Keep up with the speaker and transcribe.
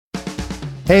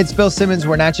Hey, it's Bill Simmons.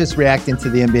 We're not just reacting to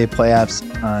the NBA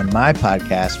playoffs on my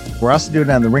podcast. We're also doing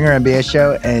it on the Ringer NBA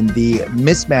show and the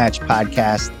Mismatch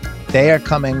podcast. They are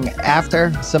coming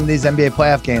after some of these NBA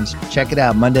playoff games. Check it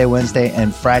out Monday, Wednesday,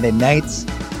 and Friday nights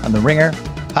on the Ringer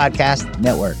Podcast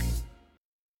Network.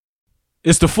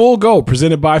 It's the Full Go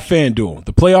presented by FanDuel.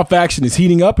 The playoff action is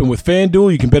heating up, and with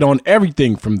FanDuel, you can bet on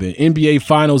everything from the NBA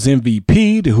Finals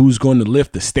MVP to who's going to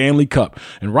lift the Stanley Cup.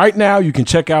 And right now, you can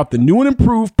check out the new and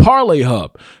improved Parlay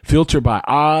Hub, filtered by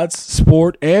odds,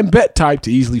 sport, and bet type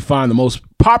to easily find the most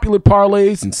popular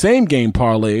parlays and same-game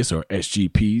parlays, or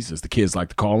SGPs, as the kids like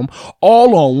to call them,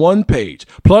 all on one page.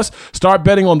 Plus, start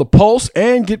betting on the pulse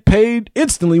and get paid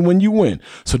instantly when you win.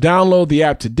 So download the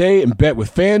app today and bet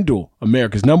with FanDuel,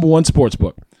 America's #1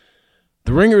 sportsbook.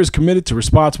 The Ringer is committed to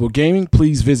responsible gaming.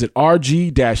 Please visit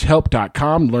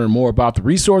rg-help.com to learn more about the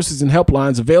resources and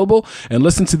helplines available and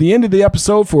listen to the end of the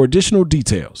episode for additional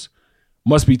details.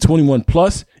 Must be 21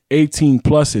 plus, 18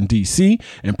 plus in D.C.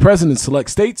 and present in select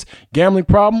states. Gambling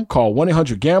problem? Call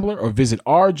 1-800-GAMBLER or visit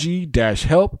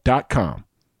rg-help.com.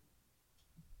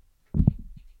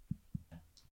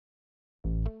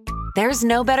 There's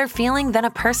no better feeling than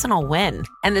a personal win,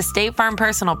 and the State Farm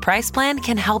Personal Price Plan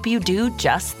can help you do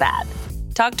just that.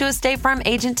 Talk to a State Farm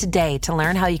agent today to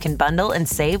learn how you can bundle and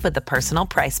save with the Personal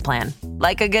Price Plan.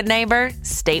 Like a good neighbor,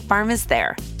 State Farm is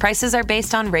there. Prices are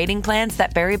based on rating plans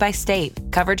that vary by state.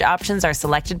 Coverage options are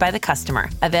selected by the customer.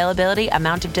 Availability,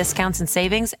 amount of discounts and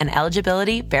savings, and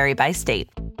eligibility vary by state.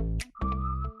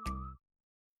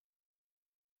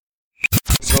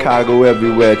 Chicago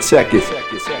everywhere, check it.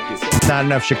 Not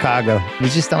enough Chicago. We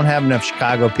just don't have enough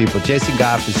Chicago people. Jason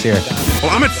Goff is here.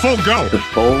 Well, I'm at Full Go. The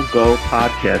Full Go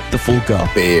podcast. The Full Go.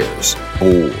 Bears,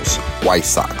 Bulls, White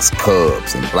Sox,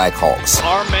 Cubs, and Blackhawks.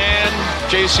 Our man,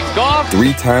 Jason Goff.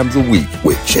 3 times a week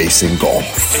with Jason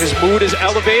Goff. His mood is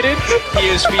elevated. He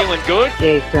is feeling good.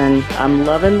 Jason, I'm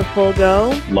loving the Full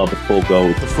Go. Love the Full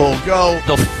Go. The Full Go.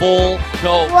 The Full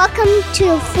Go. Welcome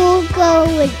to Full Go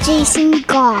with Jason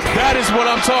Goff. That is what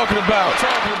I'm talking about.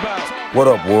 What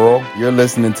up, world? You're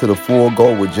listening to The Full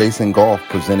Go with Jason Goff,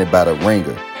 presented by The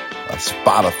Ringer, a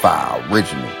Spotify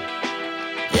original.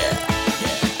 Yeah.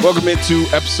 Welcome into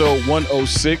episode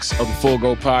 106 of the Full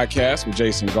Go podcast with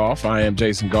Jason Goff. I am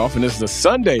Jason Goff, and this is a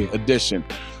Sunday edition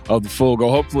of the Full Go.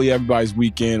 Hopefully everybody's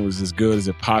weekend was as good as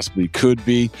it possibly could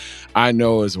be. I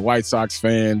know as a White Sox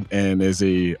fan and as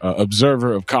a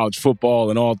observer of college football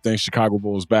and all things Chicago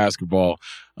Bulls basketball,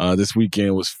 this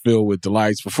weekend was filled with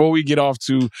delights. Before we get off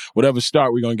to whatever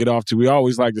start we're going to get off to, we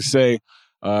always like to say,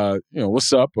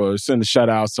 what's up, or send a shout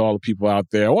out to all the people out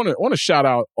there. I want to shout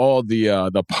out all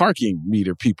the parking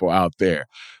meter people out there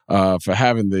for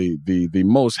having the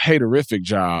most haterific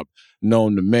job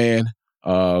known to man.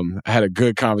 I had a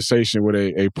good conversation with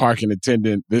a parking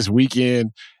attendant this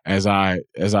weekend as I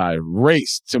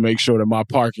raced to make sure that my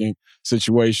parking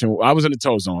situation, I was in the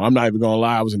tow zone. I'm not even going to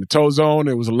lie. I was in the tow zone.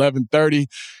 It was 11:30.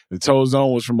 The tow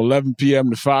zone was from 11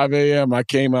 p.m. to 5 a.m. I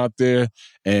came out there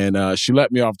and she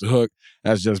let me off the hook.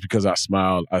 That's just because I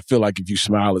smiled. I feel like if you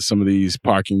smile at some of these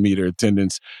parking meter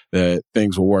attendants, that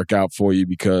things will work out for you,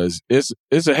 because it's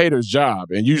a hater's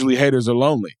job, and usually haters are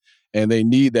lonely. And they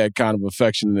need that kind of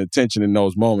affection and attention in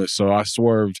those moments. So I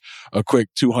swerved a quick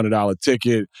 $200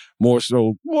 ticket, more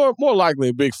likely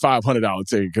a big $500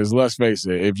 ticket. Because let's face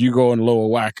it, if you go in Lower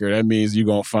Wacker, that means you're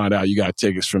going to find out you got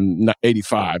tickets from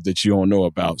 85 that you don't know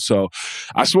about. So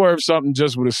I swerved something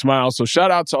just with a smile. So shout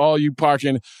out to all you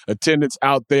parking attendants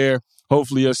out there.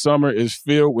 Hopefully your summer is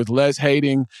filled with less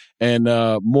hating and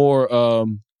more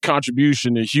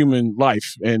contribution to human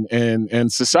life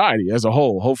and society as a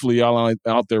whole. Hopefully y'all aren't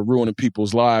out there ruining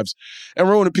people's lives and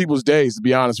ruining people's days, to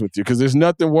be honest with you, because there's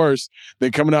nothing worse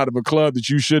than coming out of a club that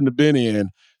you shouldn't have been in,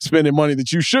 spending money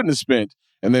that you shouldn't have spent,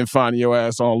 and then finding your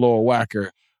ass on Lower Wacker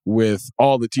with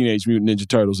all the Teenage Mutant Ninja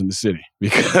Turtles in the city.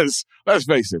 Because let's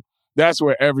face it, that's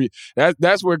where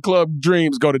that's where club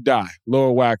dreams go to die,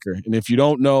 Lower Wacker. And if you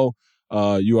don't know,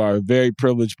 you are a very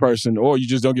privileged person, or you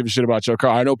just don't give a shit about your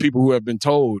car. I know people who have been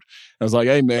told, I was like,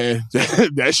 hey man,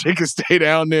 that shit can stay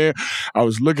down there. I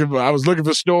was looking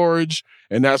for storage,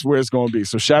 and that's where it's going to be.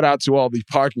 So shout out to all the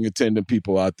parking attendant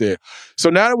people out there. So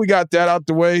now that we got that out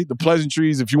the way, the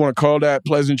pleasantries, if you want to call that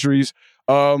pleasantries,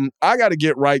 I got to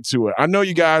get right to it. I know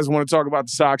you guys want to talk about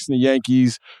the Sox and the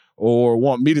Yankees, or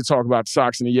want me to talk about the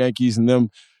Sox and the Yankees and them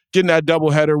getting that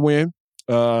doubleheader win.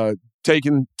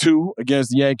 Taking 2 against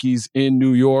the Yankees in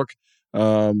New York.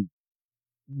 That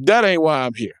ain't why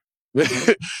I'm here.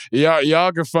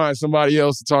 y'all can find somebody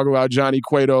else to talk about Johnny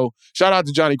Cueto. Shout out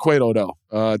to Johnny Cueto, though.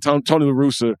 Tony La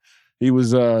Russa, he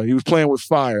was playing with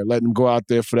fire, letting him go out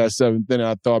there for that 7th inning.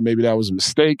 I thought maybe that was a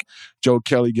mistake. Joe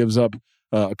Kelly gives up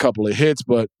a couple of hits,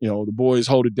 but, the boys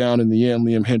hold it down in the end.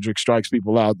 Liam Hendriks strikes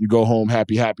people out. You go home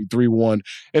happy, 3-1.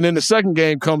 And then the second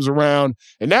game comes around,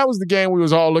 and that was the game we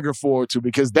was all looking forward to,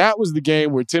 because that was the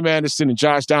game where Tim Anderson and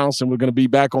Josh Donaldson were going to be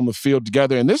back on the field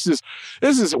together. And this is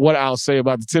what I'll say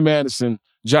about the Tim Anderson,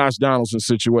 Josh Donaldson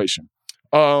situation.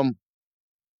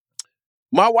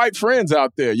 My white friends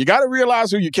out there, you got to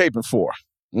realize who you're caping for,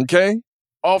 okay?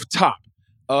 Off top.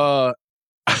 I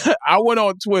went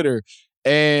on Twitter,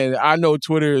 and I know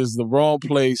Twitter is the wrong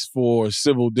place for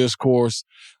civil discourse,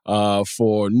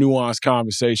 for nuanced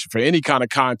conversation, for any kind of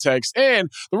context,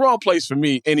 and the wrong place for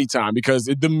me anytime, because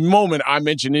the moment I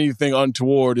mention anything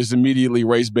untoward is immediately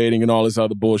race baiting and all this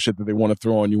other bullshit that they want to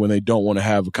throw on you when they don't want to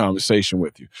have a conversation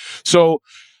with you. So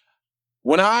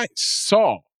when I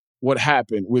saw what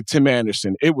happened with Tim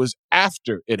Anderson, it was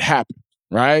after it happened,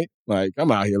 right? Like,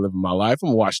 I'm out here living my life. I'm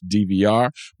going to watch DVR.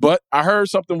 But I heard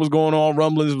something was going on.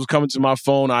 Rumblings was coming to my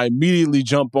phone. I immediately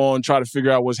jump on, try to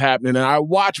figure out what's happening, and I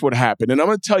watch what happened. And I'm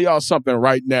going to tell y'all something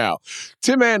right now.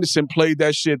 Tim Anderson played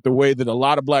that shit the way that a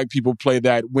lot of black people play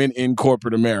that when in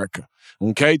corporate America.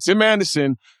 Okay? Tim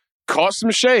Anderson caught some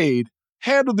shade,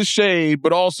 handled the shade,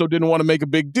 but also didn't want to make a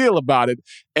big deal about it.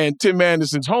 And Tim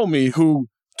Anderson's homie, who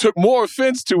took more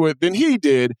offense to it than he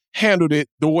did, handled it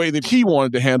the way that he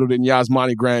wanted to handle it in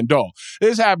Yasmani Grandal.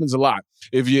 This happens a lot.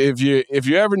 If you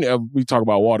ever, we talk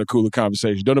about water cooler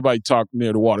conversation. Don't nobody talk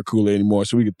near the water cooler anymore,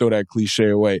 so we can throw that cliche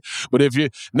away. But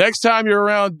next time you're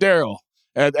around Daryl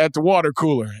at the water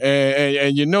cooler,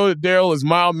 and you know that Daryl is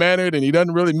mild-mannered and he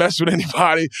doesn't really mess with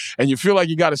anybody, and you feel like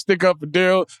you got to stick up for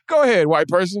Daryl, go ahead, white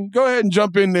person. Go ahead and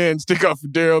jump in there and stick up for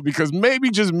Daryl, because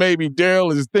maybe, just maybe,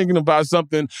 Daryl is thinking about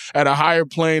something at a higher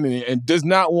plane and does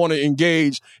not want to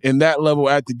engage in that level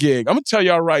at the gig. I'm going to tell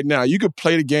y'all right now, you could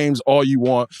play the games all you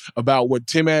want about what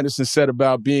Tim Anderson said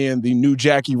about being the new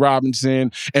Jackie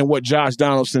Robinson and what Josh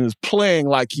Donaldson is playing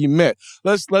like he meant.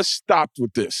 Let's stop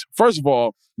with this. First of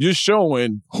all, you're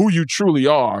showing who you truly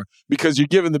are, because you're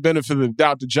giving the benefit of the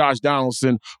doubt to Josh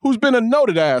Donaldson, who's been a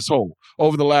noted asshole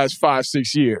over the last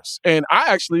 5-6 years. And I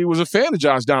actually was a fan of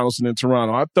Josh Donaldson in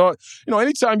Toronto. I thought,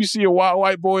 anytime you see a wild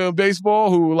white boy in baseball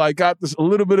who got a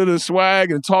little bit of the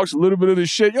swag and talks a little bit of the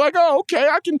shit, you're like, oh, okay,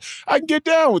 I can get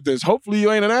down with this. Hopefully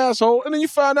you ain't an asshole. And then you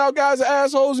find out guys are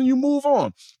assholes and you move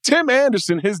on. Tim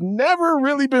Anderson has never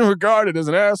really been regarded as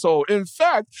an asshole. In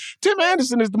fact, Tim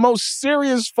Anderson is the most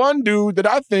serious, fun dude that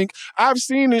I think I've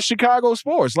seen in Chicago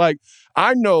sports. Like,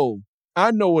 I know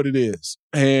what it is.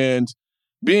 And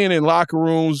being in locker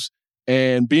rooms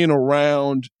and being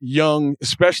around young,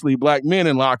 especially black men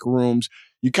in locker rooms,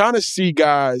 you kind of see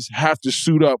guys have to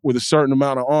suit up with a certain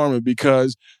amount of armor,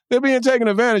 because they're being taken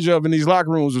advantage of in these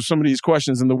locker rooms with some of these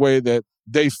questions and the way that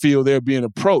they feel they're being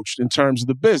approached in terms of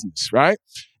the business, right?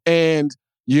 And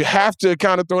you have to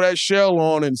kind of throw that shell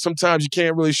on, and sometimes you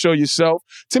can't really show yourself.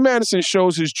 Tim Anderson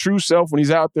shows his true self when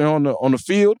he's out there on the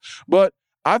field, but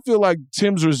I feel like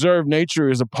Tim's reserved nature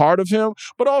is a part of him,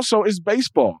 but also it's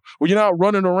baseball, where you're not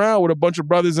running around with a bunch of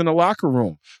brothers in the locker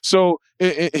room. So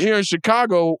here in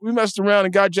Chicago, we messed around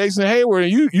and got Jason Hayward,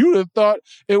 and you'd have thought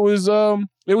it was a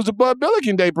Bud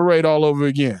Billiken Day parade all over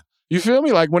again. You feel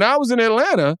me? Like, when I was in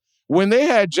Atlanta, when they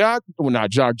had not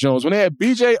Jock Jones, when they had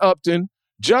B.J. Upton,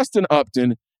 Justin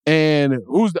Upton, and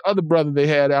who's the other brother they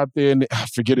had out there? I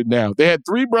forget it now. They had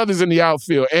 3 brothers in the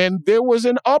outfield, and there was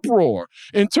an uproar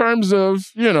in terms of,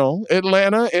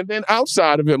 Atlanta, and then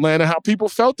outside of Atlanta, how people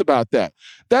felt about that.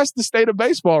 That's the state of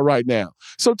baseball right now.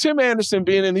 So Tim Anderson,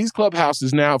 being in these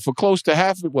clubhouses now for close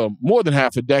to more than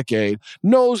half a decade,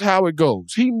 knows how it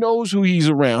goes. He knows who he's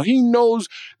around. He knows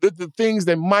the things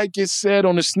that might get said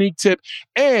on the sneak tip.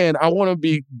 And I want to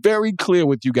be very clear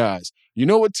with you guys. You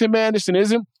know what Tim Anderson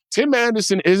isn't? Tim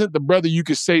Anderson isn't the brother you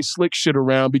could say slick shit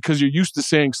around because you're used to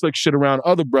saying slick shit around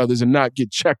other brothers and not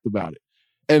get checked about it.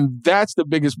 And that's the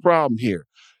biggest problem here.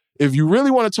 If you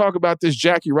really want to talk about this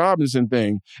Jackie Robinson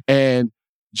thing and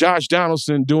Josh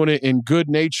Donaldson doing it in good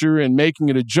nature and making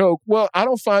it a joke, well, I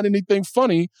don't find anything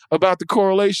funny about the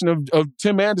correlation of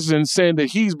Tim Anderson saying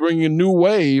that he's bringing a new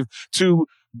wave to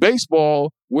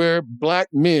baseball, where black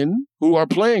men who are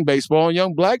playing baseball and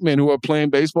young black men who are playing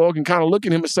baseball can kind of look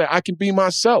at him and say, I can be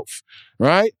myself,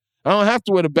 right? I don't have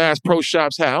to wear the Bass Pro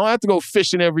Shops hat. I don't have to go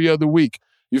fishing every other week.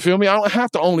 You feel me? I don't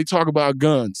have to only talk about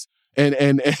guns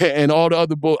and all the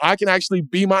other bull. I can actually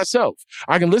be myself.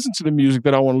 I can listen to the music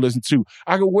that I want to listen to.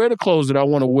 I can wear the clothes that I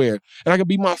want to wear, and I can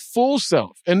be my full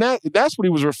self. And that's what he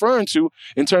was referring to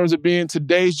in terms of being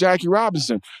today's Jackie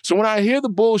Robinson. So when I hear the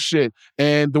bullshit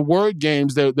and the word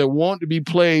games that want to be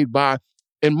played by,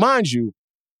 and mind you,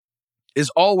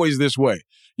 it's always this way.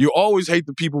 You always hate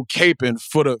the people caping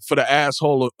for the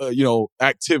asshole,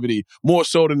 activity more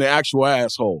so than the actual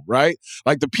asshole, right?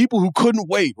 Like the people who couldn't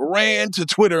wait ran to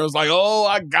Twitter and was like, oh,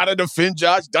 I got to defend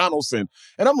Josh Donaldson.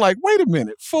 And I'm like, wait a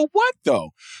minute. For what, though?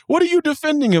 What are you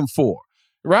defending him for,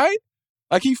 right?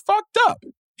 Like he fucked up.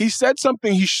 He said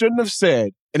something he shouldn't have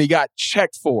said, and he got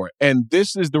checked for it. And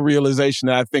this is the realization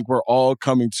that I think we're all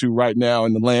coming to right now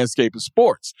in the landscape of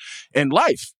sports and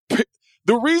life.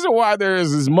 The reason why there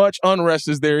is as much unrest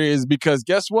as there is because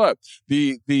guess what?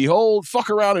 The whole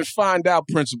fuck around and find out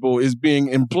principle is being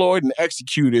employed and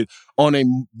executed on a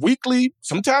weekly,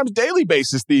 sometimes daily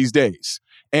basis these days.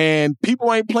 And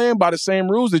people ain't playing by the same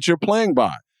rules that you're playing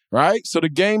by, right? So the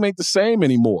game ain't the same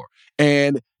anymore.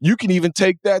 And you can even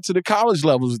take that to the college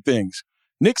levels of things.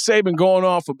 Nick Saban going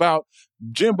off about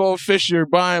Jimbo Fisher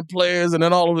buying players and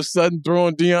then all of a sudden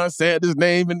throwing Deion Sanders'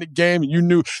 name in the game. And you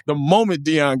knew the moment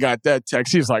Deion got that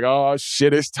text, he was like, oh,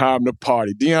 shit, it's time to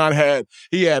party. Deion had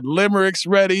limericks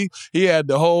ready. He had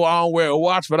the whole I don't wear a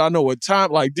watch, but I know what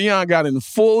time. Like Deion got in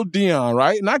full Deion,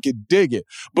 right? And I could dig it.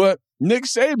 But Nick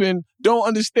Saban don't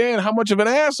understand how much of an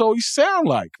asshole he sound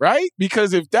like, right?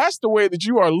 Because if that's the way that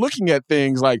you are looking at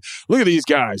things, like, look at these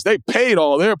guys. They paid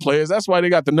all their players. That's why they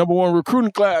got the #1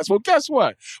 recruiting class. Well, guess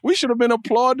what? We should have been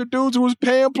applauding the dudes who was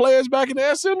paying players back in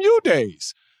the SMU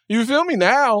days. You feel me?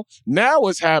 Now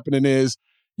what's happening is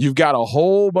you've got a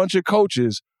whole bunch of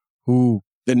coaches who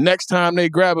the next time they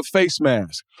grab a face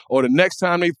mask or the next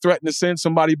time they threaten to send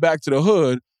somebody back to the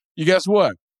hood, you guess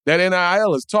what? That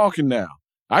NIL is talking now.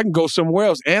 I can go somewhere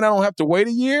else, and I don't have to wait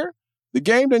a year. The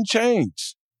game didn't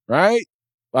change, right?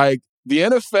 Like the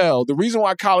NFL, the reason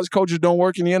why college coaches don't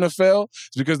work in the NFL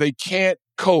is because they can't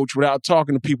coach without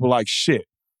talking to people like shit,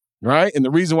 right? And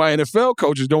the reason why NFL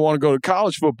coaches don't want to go to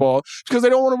college football is because they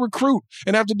don't want to recruit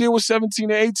and have to deal with 17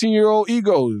 to 18-year-old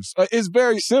egos. It's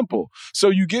very simple. So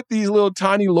you get these little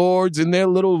tiny lords in their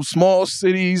little small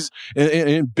cities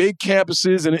and big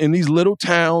campuses and in these little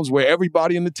towns where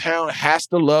everybody in the town has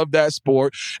to love that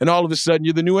sport. And all of a sudden,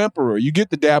 you're the new emperor. You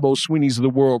get the Dabo Sweeneys of the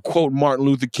world, quote Martin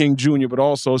Luther King Jr., but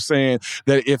also saying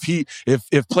that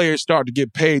if players start to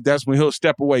get paid, that's when he'll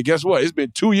step away. Guess what? It's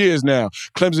been 2 years now.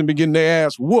 Clemson been getting their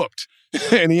ass whooped.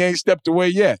 And he ain't stepped away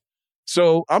yet.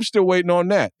 So I'm still waiting on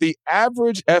that. The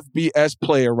average FBS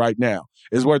player right now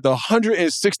is worth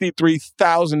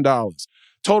 $163,000.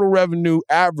 Total revenue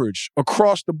average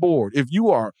across the board, if you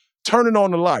are turning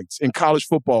on the lights in college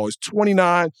football, is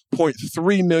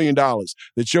 $29.3 million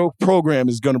that your program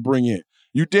is going to bring in.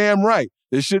 You damn right.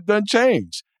 This shit doesn't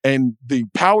change. And the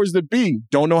powers that be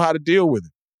don't know how to deal with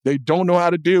it. They don't know how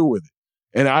to deal with it.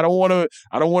 And I don't want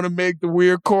to make the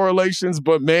weird correlations,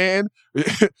 but man,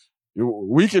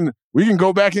 we can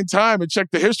go back in time and check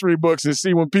the history books and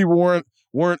see when people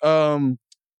weren't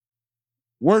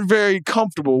very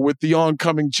comfortable with the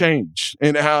oncoming change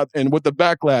and what the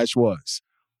backlash was.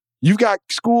 You've got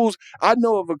schools. I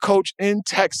know of a coach in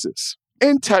Texas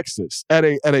at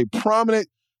a prominent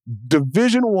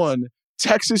Division I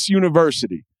Texas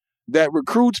university that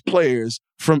recruits players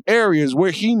from areas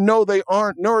where he know they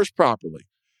aren't nourished properly.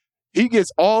 He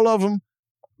gets all of them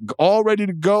all ready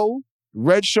to go,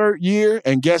 redshirt year,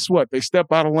 and guess what? They step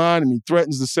out of line and he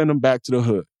threatens to send them back to the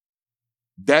hood.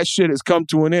 That shit has come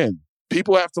to an end.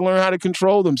 People have to learn how to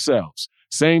control themselves.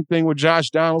 Same thing with Josh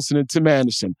Donaldson and Tim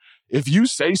Anderson. If you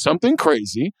say something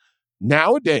crazy,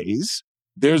 nowadays,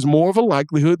 there's more of a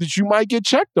likelihood that you might get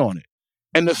checked on it.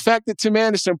 And the fact that Tim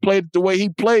Anderson played it the way he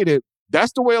played it,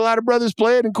 that's the way a lot of brothers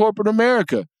play it in corporate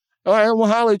America. All right, we'll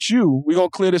holler at you. We're going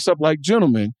to clear this up like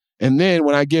gentlemen. And then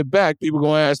when I get back, people are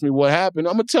going to ask me what happened.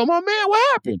 I'm going to tell my man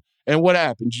what happened. And what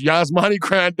happened? Yasmani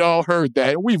Crandall heard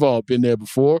that. And we've all been there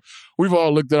before. We've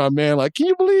all looked at our man like, can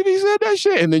you believe he said that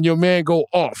shit? And then your man go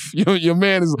off. Your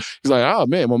man he's like, oh,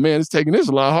 man, my man is taking this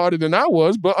a lot harder than I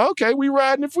was. But okay, we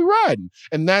riding if we riding.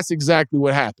 And that's exactly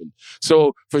what happened.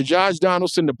 So for Josh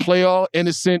Donaldson to play all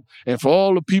innocent and for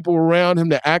all the people around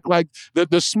him to act like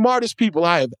the smartest people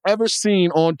I have ever seen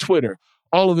on Twitter,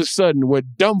 all of a sudden were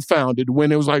dumbfounded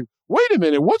when it was like, wait a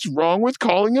minute, what's wrong with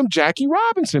calling him Jackie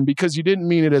Robinson? Because you didn't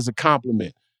mean it as a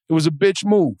compliment. It was a bitch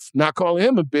move. Not calling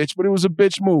him a bitch, but it was a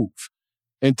bitch move.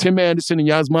 And Tim Anderson and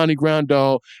Yasmani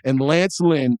Grandal and Lance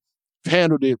Lynn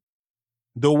handled it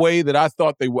the way that I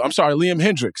thought they would. I'm sorry, Liam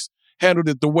Hendricks handled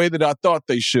it the way that I thought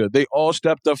they should. They all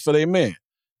stepped up for their man.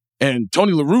 And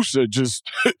Tony La Russa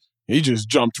he just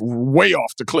jumped way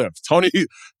off the cliff. Tony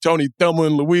Thelma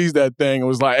and Louise that thing and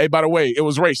was like, hey, by the way, it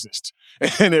was racist.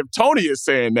 And if Tony is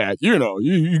saying that, you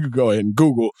can go ahead and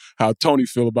Google how Tony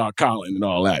feel about Colin and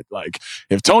all that. Like,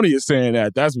 if Tony is saying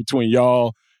that, that's between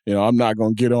y'all I'm not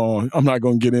going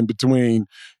to get in between,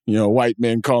 white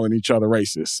men calling each other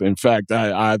racist. In fact,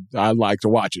 I like to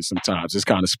watch it sometimes. It's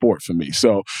kind of sport for me.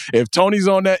 So if Tony's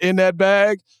in that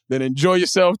bag, then enjoy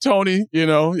yourself, Tony.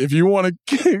 If you want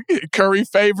to curry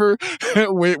favor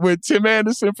with Tim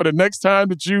Anderson for the next time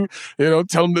that you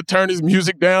tell him to turn his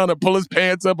music down or pull his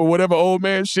pants up or whatever old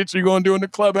man shit you're going to do in the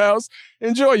clubhouse,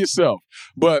 enjoy yourself.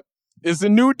 But it's a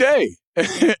new day.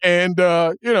 And,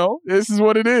 this is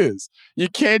what it is. You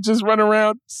can't just run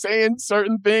around saying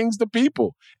certain things to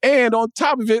people. And on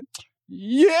top of it,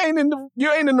 you ain't in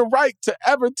the right to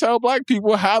ever tell black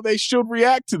people how they should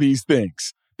react to these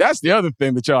things. That's the other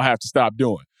thing that y'all have to stop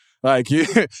doing. Like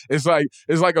it's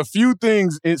like a few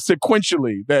things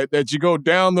sequentially that you go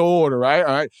down the order, right?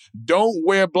 All right. Don't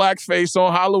wear blackface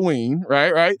on Halloween,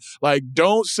 right? Like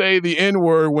don't say the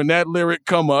N-word when that lyric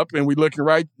come up and we looking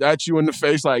right at you in the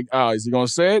face like, oh, is he gonna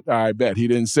say it? I bet he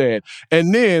didn't say it.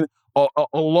 And then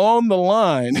along the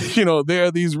line, there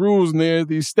are these rules and there are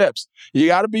these steps. You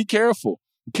got to be careful.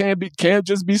 You can't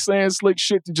just be saying slick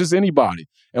shit to just anybody.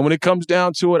 And when it comes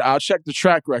down to it, I'll check the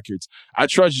track records. I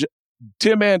trust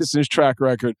Tim Anderson's track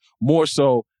record more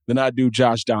so than I do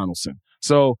Josh Donaldson.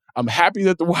 So I'm happy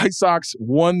that the White Sox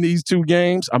won these 2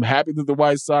 games. I'm happy that the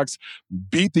White Sox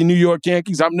beat the New York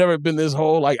Yankees. I've never been this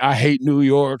whole, like, I hate New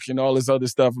York and all this other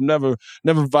stuff. I've never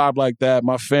vibed like that.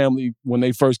 My family, when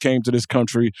they first came to this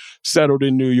country, settled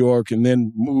in New York and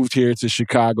then moved here to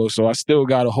Chicago. So I still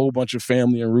got a whole bunch of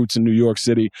family and roots in New York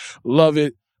City. Love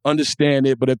it, understand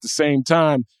it, but at the same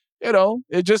time,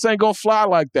 it just ain't gonna fly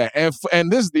like that.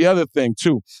 And this is the other thing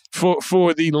too.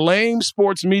 For the lame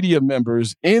sports media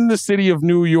members in the city of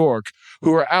New York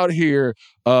who are out here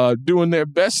doing their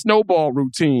best snowball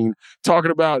routine, talking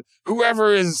about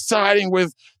whoever is siding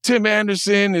with Tim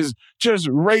Anderson is just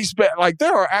race bad. Like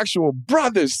there are actual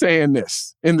brothers saying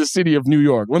this in the city of New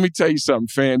York. Let me tell you something,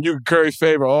 fam. You can curry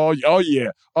favor. Oh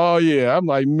yeah. I'm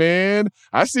like, man,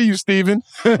 I see you, Steven.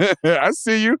 I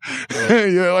see you.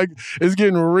 Like it's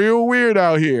getting real weird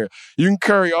out here. You can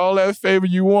curry all that favor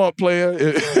you want,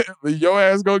 player. Your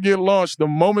ass gonna get launched the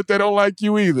moment they don't like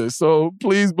you either. So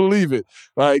please believe it.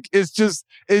 Like it's just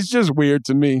weird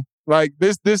to me. Like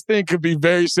this thing could be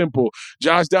very simple.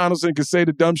 Josh Donaldson could say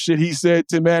the dumb shit he said.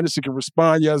 Tim Anderson can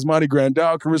respond. Yasmani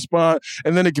Grandal can respond,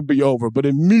 and then it could be over. But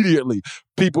immediately,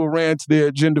 people ran to their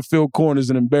agenda-filled corners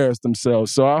and embarrassed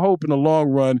themselves. So I hope in the long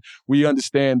run we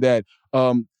understand that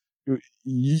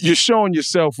you're showing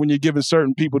yourself when you're giving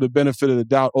certain people the benefit of the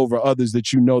doubt over others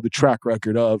that you know the track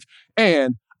record of.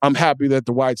 And I'm happy that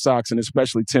the White Sox and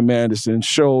especially Tim Anderson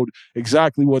showed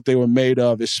exactly what they were made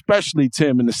of, especially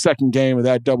Tim in the second game of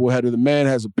that doubleheader. The man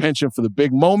has a penchant for the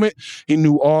big moment. He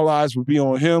knew all eyes would be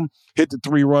on him, hit the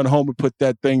 3-run homer, put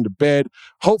that thing to bed.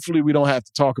 Hopefully we don't have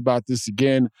to talk about this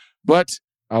again, but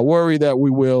I worry that we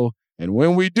will. And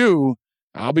when we do,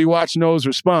 I'll be watching those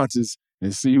responses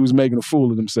and see who's making a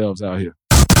fool of themselves out here.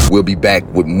 We'll be back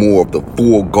with more of the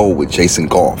Full Go with Jason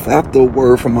Goff after a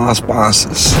word from our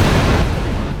sponsors.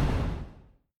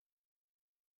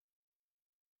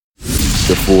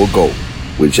 The Full Go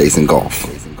with Jason Goff.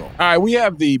 All right, we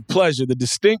have the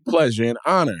distinct pleasure and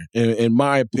honor, in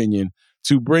my opinion,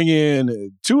 to bring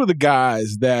in 2 of the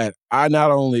guys that I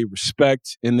not only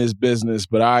respect in this business,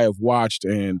 but I have watched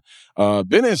and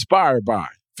been inspired by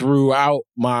throughout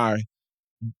my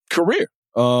career.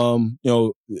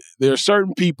 There are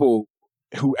certain people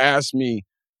who ask me,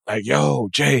 like, yo,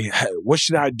 Jay, what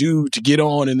should I do to get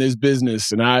on in this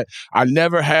business? And I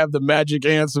never have the magic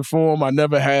answer for them. I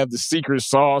never have the secret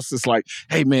sauce. It's like,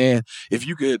 hey, man, if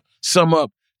you could sum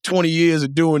up 20 years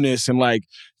of doing this in like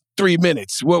 3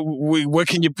 minutes, what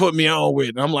can you put me on with?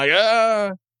 And I'm like,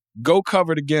 go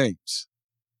cover the games.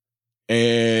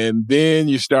 And then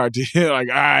you start to hear like,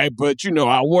 all right, but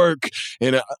I work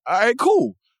and all right,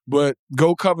 cool. But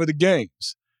go cover the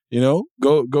games, go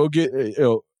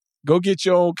get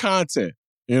your own content,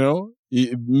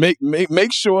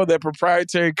 make sure that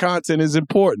proprietary content is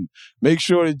important. Make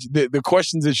sure that the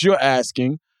questions that you're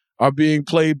asking are being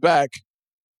played back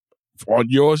on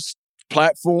your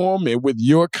platform and with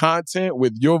your content,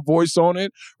 with your voice on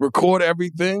it. Record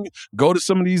everything. Go to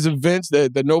some of these events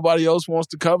that nobody else wants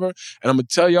to cover. And I'm going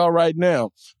to tell y'all right now,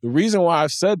 the reason why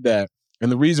I've said that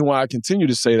and the reason why I continue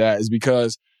to say that is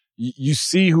because you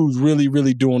see who's really,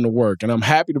 really doing the work. And I'm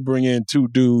happy to bring in 2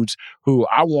 dudes who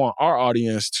I want our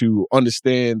audience to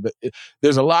understand that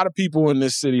there's a lot of people in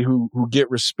this city who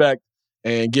get respect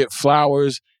and get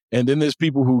flowers. And then there's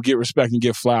people who get respect and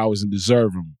get flowers and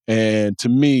deserve them. And to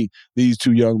me, these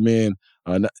 2 young men,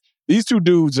 these 2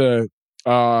 dudes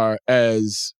are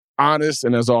as honest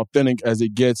and as authentic as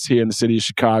it gets here in the city of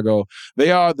Chicago.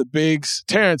 They are the Bigs,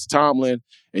 Terrence Tomlin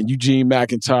and Eugene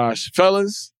McIntosh.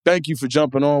 Fellas, thank you for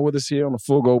jumping on with us here on the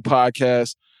Full Go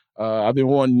Podcast. I've been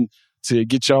wanting to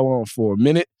get y'all on for a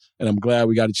minute, and I'm glad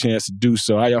we got a chance to do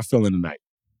so. How y'all feeling tonight?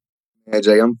 Man,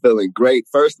 Jay, I'm feeling great.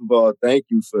 First of all, thank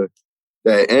you for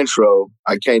that intro.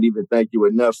 I can't even thank you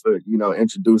enough for,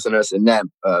 introducing us in that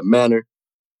manner.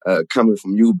 Coming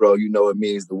from you, bro, it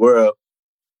means the world.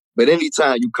 But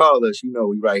anytime you call us,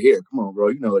 we right here. Come on, bro.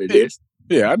 You know what it is.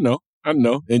 Yeah, I know.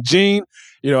 And Gene,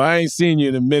 I ain't seen you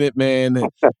in a minute, man.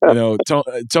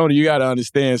 Tony, you got to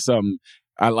understand something.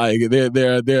 I like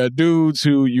there are dudes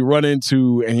who you run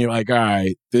into and you're like, all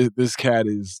right, this cat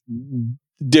is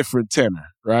different tenor,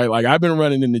 right? Like I've been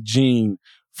running into Gene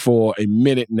for a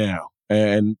minute now,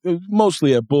 and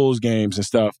mostly at Bulls games and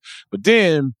stuff. But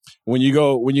then when you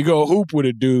go hoop with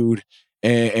a dude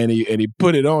and he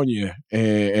put it on you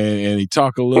and he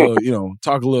talk a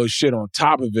little shit on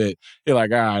top of it, you're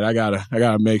like, all right, I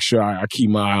gotta make sure I keep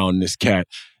my eye on this cat.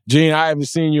 Gene, I haven't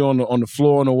seen you on the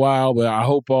floor in a while, but I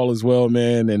hope all is well,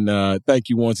 man. And thank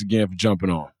you once again for jumping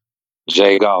on.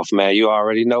 Jay Goff, man, you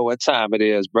already know what time it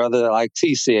is, brother. Like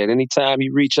T said, anytime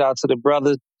you reach out to the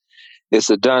brother, it's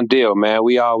a done deal, man.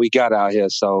 We all we got out here.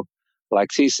 So, like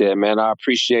T said, man, I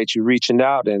appreciate you reaching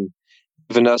out and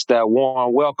giving us that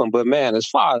warm welcome. But, man, as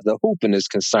far as the hooping is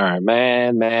concerned,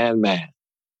 man,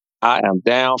 I am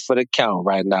down for the count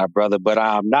right now, brother, but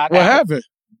I'm not out. What happened?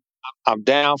 I'm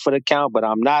down for the count, but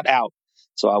I'm not out.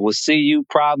 So I will see you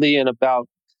probably in about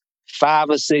 5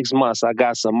 or 6 months. I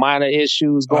got some minor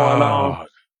issues going on.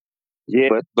 Yeah,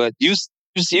 but you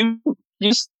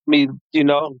me,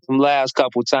 some last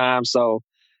couple times. So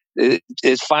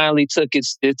it finally took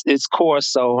its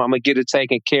course. So I'm gonna get it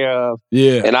taken care of.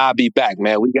 Yeah, and I'll be back,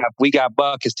 man. We got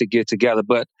buckets to get together.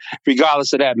 But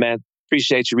regardless of that, man,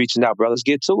 appreciate you reaching out, bro. Let's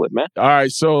get to it, man. All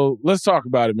right, so let's talk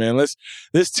about it, man.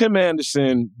 This Tim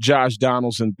Anderson, Josh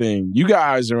Donaldson thing. You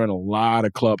guys are in a lot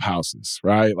of clubhouses,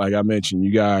 right? Like I mentioned,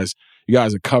 you guys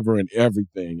are covering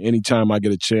everything. Anytime I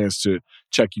get a chance to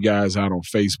check you guys out on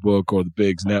Facebook or the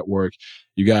Bigs Network,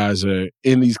 you guys are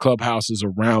in these clubhouses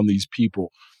around these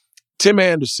people. Tim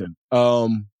Anderson, I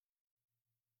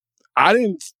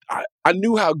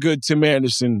knew how good Tim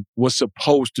Anderson was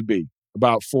supposed to be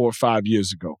about 4 or 5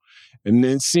 years ago. And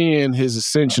then seeing his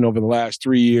ascension over the last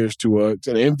 3 years to an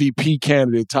MVP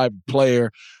candidate type of player,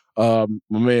 my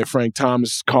man Frank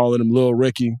Thomas is calling him Lil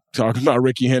Ricky, talking about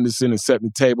Ricky Henderson and setting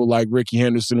the table like Ricky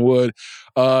Henderson would.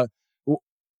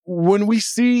 When we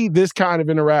see this kind of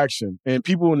interaction and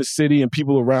people in the city and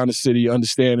people around the city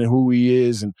understanding who he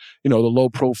is and, the low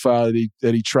profile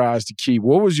that he tries to keep,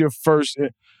 what was your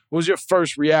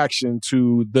first reaction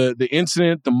to the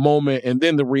incident, the moment, and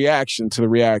then the reaction to the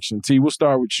reaction? T, we'll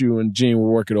start with you, and Gene,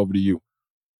 we'll work it over to you.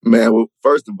 Man, well,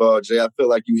 first of all, Jay, I feel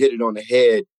like you hit it on the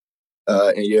head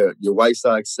in your White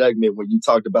Sox segment when you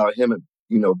talked about him,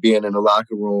 being in the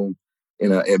locker room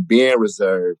and being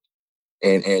reserved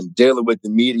and dealing with the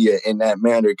media in that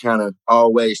manner, kind of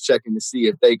always checking to see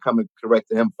if they come and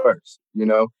correct him first,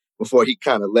 before he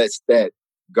kind of lets that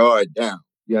guard down.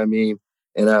 You know what I mean?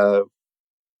 And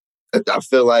I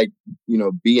feel like,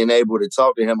 being able to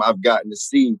talk to him, I've gotten to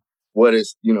see what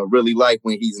it's, really like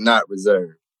when he's not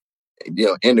reserved,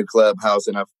 in the clubhouse.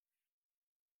 And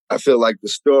I feel like the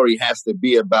story has to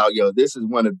be about, this is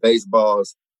one of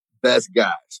baseball's best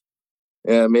guys.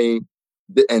 You know what I mean?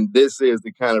 And this is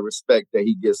the kind of respect that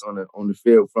he gets on the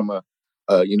field from a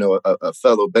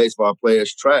fellow baseball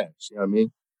player's trash. You know what I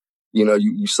mean?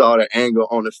 You saw the anger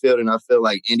on the field, and I feel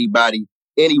like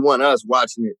anyone else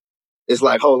watching it, it's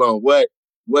like, hold on,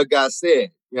 what got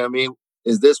said? You know what I mean?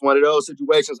 Is this one of those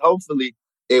situations? Hopefully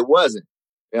it wasn't.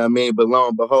 You know what I mean? But lo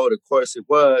and behold, of course it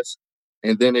was.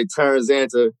 And then it turns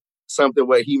into something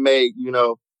where he made,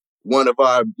 one of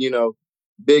our,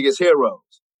 biggest heroes.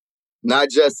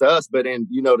 Not just to us, but in,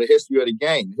 the history of the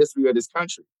game, the history of this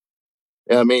country.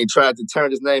 You know what I mean? Tried to turn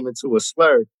his name into a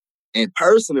slur. And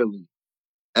personally,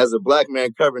 as a black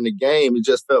man covering the game, it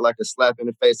just felt like a slap in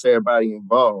the face to everybody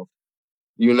involved,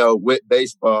 with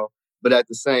baseball. But at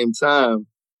the same time,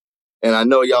 and I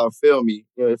know y'all feel me,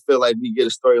 it feel like we get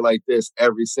a story like this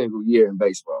every single year in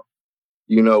baseball,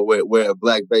 where a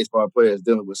black baseball player is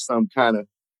dealing with some kind of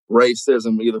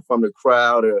racism, either from the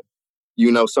crowd or,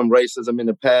 some racism in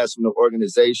the past from the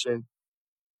organization.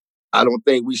 I don't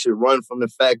think we should run from the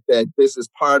fact that this is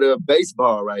part of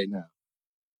baseball right now,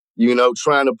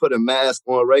 trying to put a mask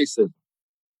on racism,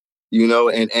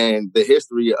 and the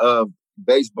history of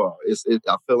baseball.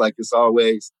 I feel like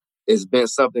it's been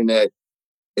something that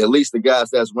at least the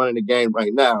guys that's running the game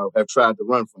right now have tried to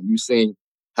run from. You've seen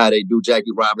how they do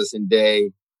Jackie Robinson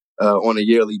Day, on a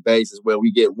yearly basis, where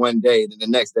we get one day, then the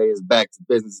next day is back to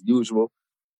business as usual.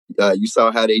 You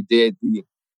saw how they did the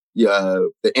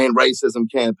end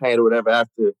racism campaign or whatever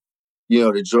after,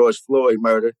 the George Floyd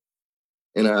murder.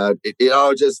 And it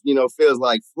all just, feels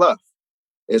like fluff.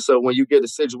 And so when you get a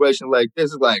situation like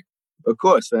this, it's like, of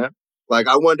course, man. Like,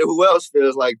 I wonder who else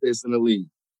feels like this in the league.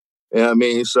 You know what I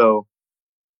mean? So,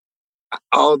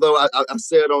 although I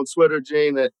said on Twitter,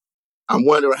 Gene, that I'm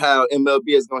wondering how MLB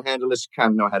is going to handle this, you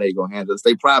kind of know how they're going to handle this.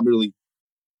 They probably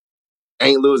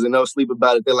ain't losing no sleep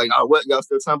about it. They're like, oh, what? Y'all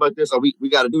still talking about this? Oh, we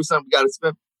got to do something? We got to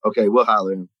spend? Okay, we'll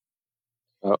holler at him.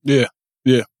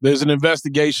 Yeah. There's an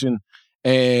investigation,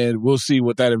 and we'll see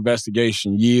what that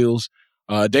investigation yields.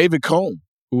 David Cone,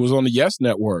 who was on the Yes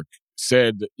Network,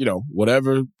 said,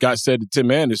 whatever got said to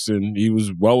Tim Anderson, he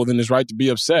was well within his right to be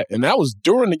upset. And that was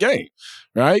during the game,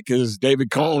 right? Because David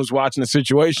Cone was watching the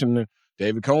situation.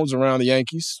 David Cone's around the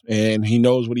Yankees, and he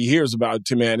knows what he hears about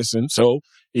Tim Anderson. So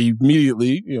he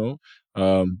immediately,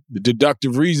 the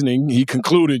deductive reasoning, he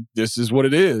concluded this is what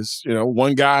it is.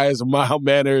 One guy is a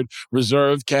mild-mannered,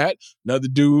 reserved cat. Another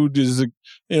dude is a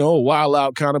wild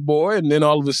out kind of boy. And then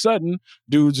all of a sudden,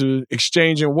 dudes are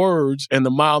exchanging words, and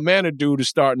the mild-mannered dude is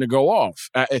starting to go off.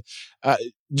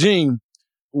 Gene,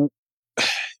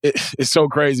 it's so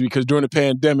crazy because during the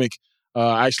pandemic,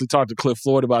 I actually talked to Cliff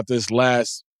Floyd about this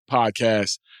last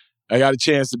podcast. I got a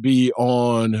chance to be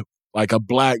on like a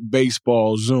Black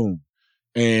baseball Zoom.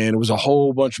 And it was a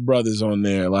whole bunch of brothers on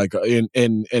there,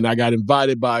 and I got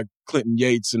invited by Clinton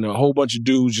Yates and a whole bunch of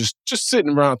dudes just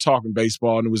sitting around talking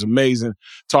baseball, and it was amazing.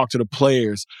 Talk to the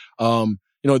players.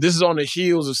 This is on the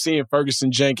heels of seeing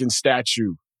Ferguson Jenkins'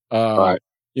 statue,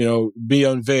 be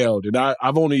unveiled, and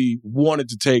I've only wanted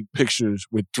to take pictures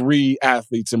with 3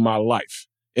 athletes in my life,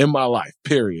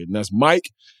 period, and that's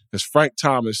Mike, that's Frank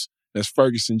Thomas, that's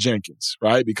Ferguson Jenkins,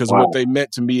 right? Because of what they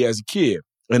meant to me as a kid.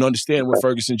 And understand what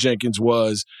Ferguson Jenkins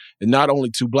was, and not only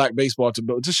to Black baseball,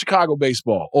 to Chicago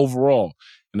baseball overall.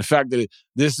 And the fact that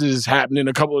this is happening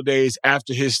a couple of days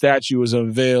after his statue was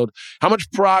unveiled. How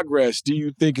much progress do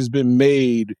you think has been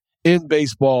made in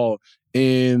baseball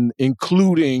in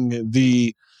including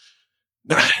the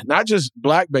not just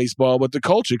Black baseball, but the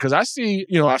culture? Because I see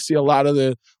a lot of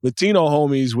the Latino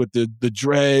homies with the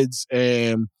dreads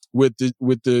and with the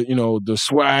the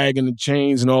swag and the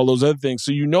chains and all those other things.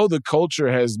 So the culture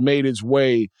has made its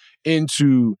way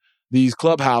into these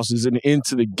clubhouses and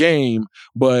into the game,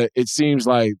 but it seems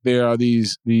like there are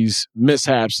these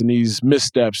mishaps and these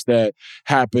missteps that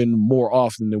happen more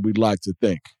often than we'd like to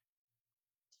think.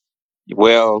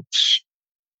 Well,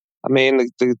 I mean,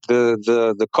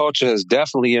 the culture has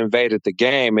definitely invaded the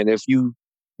game, and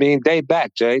day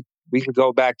back, Jay, we can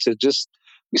go back to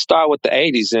we start with the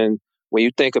 80s, and when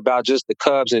you think about just the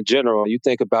Cubs in general, you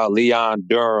think about Leon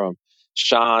Durham,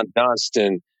 Sean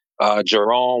Dunston,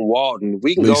 Jerome Walton.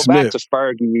 We can go back to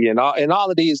Fergie and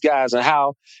all of these guys, and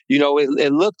how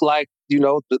it looked like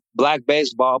the Black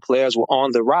baseball players were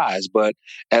on the rise. But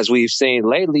as we've seen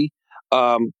lately,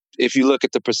 if you look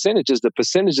at the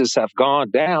percentages have gone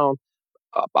down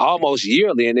almost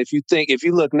yearly. And if you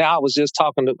look now, I was just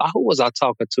talking to who was I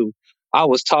talking to? I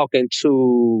was talking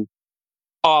to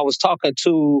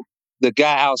the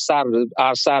guy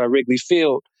outside of Wrigley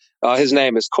Field. His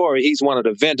name is Corey. He's one of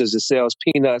the vendors that sells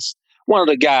peanuts. One of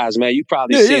the guys, man. You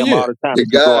probably see him all the time. The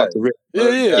guy.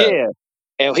 Yeah.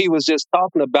 And he was just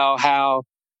talking about how,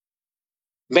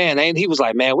 man, he was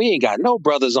like, man, we ain't got no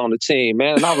brothers on the team,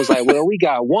 man. And I was like, well, we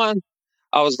got one.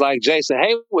 I was like, Jason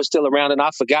Hayward's still around, and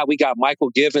I forgot we got Michael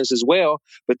Givens as well.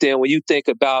 But then when you think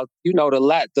about,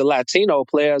 the Latino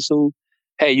players who,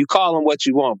 hey, you call them what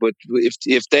you want, but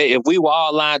if we were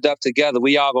all lined up together,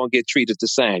 we all gonna get treated the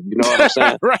same. You know what I'm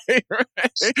saying? Right.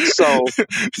 So,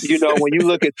 when you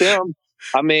look at them,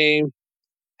 I mean,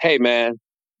 hey, man,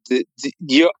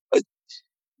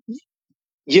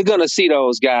 you're gonna see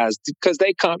those guys because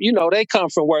they come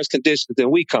from worse conditions than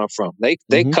we come from.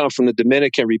 They come from the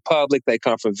Dominican Republic, they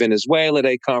come from Venezuela,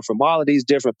 they come from all of these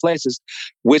different places,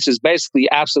 which is basically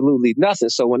absolutely nothing.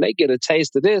 So when they get a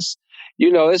taste of this,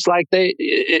 it's like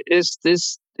it's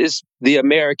the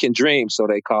American dream, so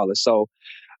they call it. So,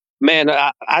 man,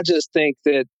 I just think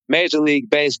that Major League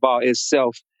Baseball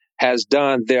itself has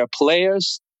done their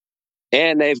players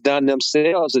and they've done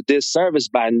themselves a disservice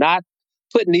by not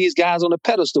putting these guys on the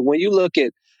pedestal. When you look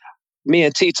at, me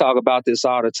and T talk about this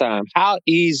all the time, how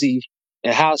easy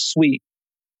and how sweet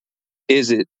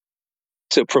is it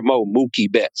to promote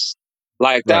Mookie Betts?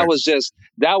 Like that was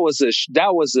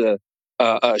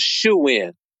a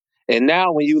shoe-in. And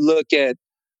now when you look at,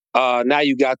 now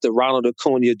you got the Ronald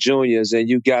Acuna Jr.'s and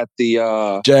you got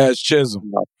the Jazz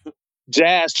Chisholm.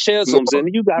 Jazz Chisholms, and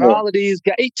you got all of these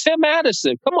guys. Hey, Tim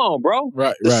Anderson, come on, bro.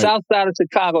 The South Side of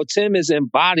Chicago, Tim is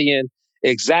embodying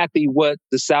exactly what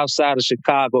the South Side of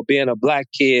Chicago, being a black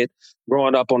kid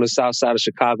growing up on the South Side of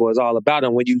Chicago, is all about.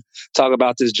 And when you talk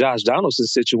about this Josh Donaldson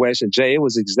situation, Jay, it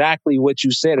was exactly what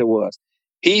you said it was.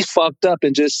 He fucked up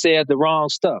and just said the wrong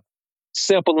stuff.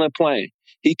 Simple and plain.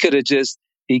 He could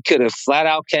have flat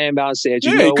out came out and said,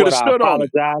 you know what, I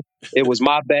apologize. It was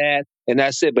my bad. And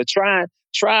that's it. But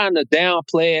trying to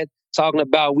downplay it, talking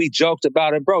about we joked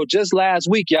about it, bro. Just last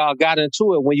week, y'all got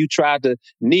into it when you tried to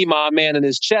knee my man in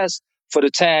his chest for the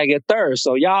tag at third.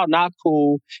 So y'all not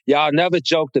cool. Y'all never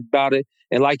joked about it.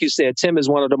 And like you said, Tim is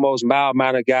one of the most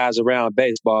mild-mannered guys around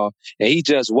baseball. And he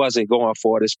just wasn't going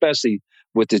for it, especially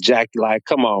with the Jack. Like,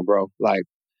 come on, bro. Like,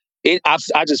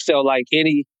 I just felt like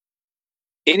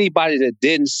anybody that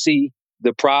didn't see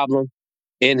the problem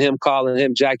in him calling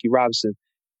him Jackie Robinson,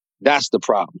 that's the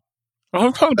problem.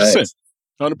 100%.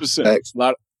 100%.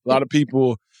 A lot of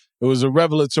people, it was a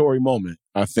revelatory moment,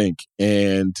 I think.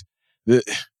 And this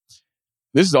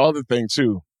is the other thing,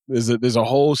 too. There's a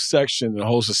whole section, a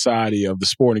whole society of the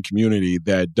sporting community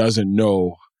that doesn't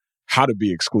know how to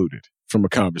be excluded from a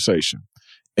conversation.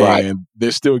 Right. And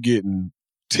they're still getting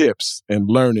tips and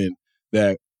learning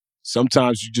that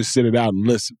sometimes you just sit it out and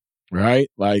listen, right?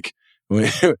 Like when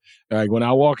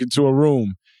I walk into a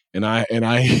room and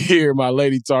I hear my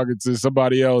lady talking to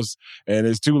somebody else and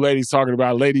there's two ladies talking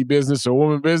about lady business or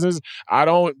woman business, I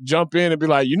don't jump in and be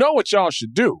like, you know what y'all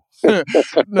should do.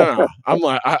 No, I'm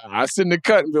like, I sit in the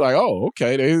cut and be like, oh,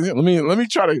 okay. Let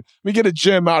me get a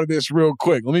gem out of this real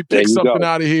quick. Let me pick something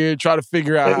out of here and try to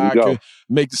figure out how I can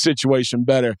make the situation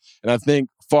better. And I think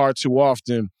far too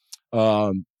often,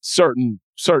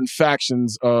 certain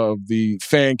factions of the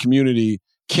fan community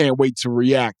can't wait to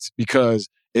react because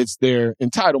it's their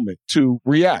entitlement to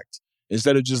react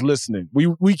instead of just listening.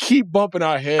 We keep bumping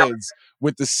our heads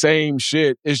with the same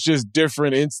shit. It's just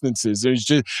different instances. It's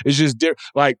just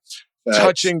like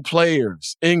touching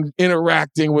players,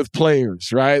 interacting with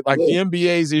players, right? Like the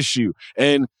NBA's issue.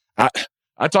 And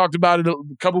I talked about it a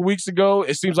couple of weeks ago.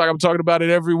 It seems like I'm talking about it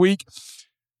every week.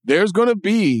 There's going to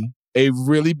be a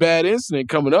really bad incident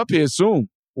coming up here soon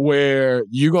where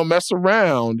you're going to mess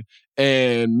around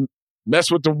and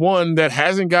mess with the one that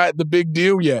hasn't got the big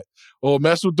deal yet, or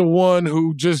mess with the one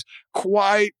who just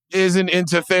quite isn't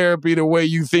into therapy the way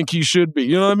you think he should be.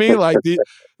 You know what I mean? Like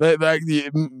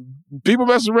people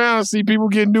mess around, see people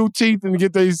get new teeth and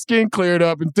get their skin cleared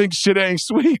up and think shit ain't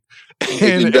sweet.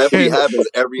 It definitely happens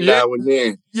every now and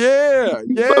then. Yeah.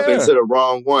 Bump into the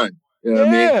wrong one. You know what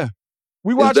I mean?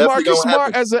 We watched Marcus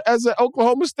Smart as an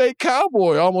Oklahoma State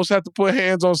Cowboy almost have to put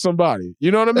hands on somebody.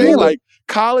 You know what I mean? Like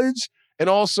college and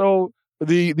also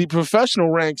the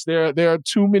professional ranks, there are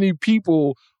too many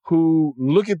people who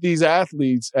look at these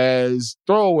athletes as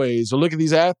throwaways or look at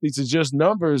these athletes as just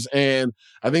numbers. And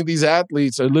I think these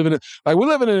athletes are we're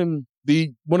living in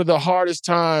one of the hardest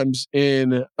times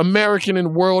in American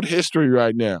and world history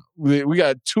right now. We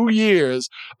got 2 years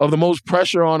of the most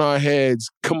pressure on our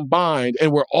heads combined,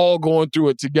 and we're all going through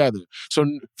it together. So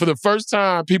for the first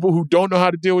time, people who don't know how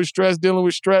to deal with stress, dealing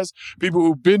with stress, people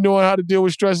who've been knowing how to deal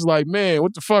with stress is like, man,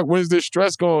 what the fuck? When is this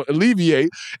stress going to alleviate?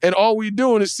 And all we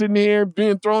doing is sitting here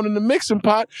being thrown in the mixing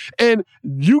pot. And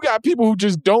you got people who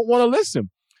just don't want to listen.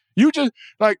 You just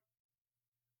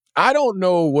I don't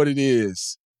know what it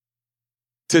is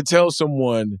to tell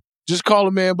someone, just call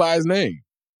a man by his name.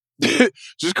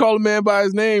 Just call a man by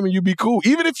his name and you be cool.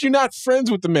 Even if you're not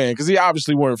friends with the man, because they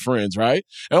obviously weren't friends, right?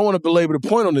 I don't want to belabor the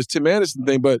point on this Tim Anderson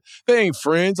thing, but they ain't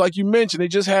friends. Like you mentioned, they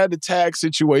just had the tag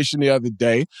situation the other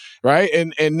day, right?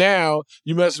 And now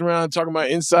you messing around talking about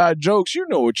inside jokes. You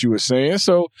know what you were saying.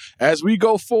 So as we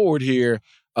go forward here,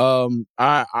 I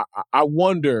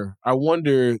wonder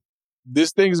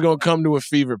this thing is going to come to a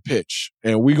fever pitch,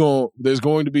 and there's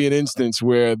going to be an instance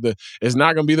where it's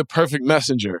not going to be the perfect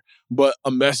messenger, but a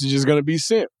message is going to be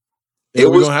sent. It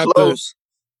was close.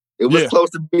 It was close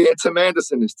to being Tim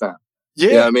Anderson this time. Yeah.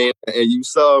 You know what I mean? And you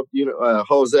saw,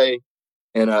 Jose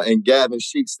and Gavin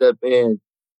Sheik step in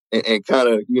and kind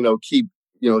of, keep,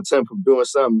 Tim from doing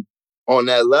something on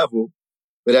that level.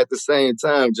 But at the same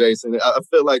time, Jason, I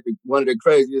feel like one of the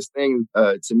craziest things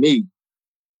to me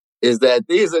is that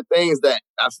these are things that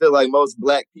I feel like most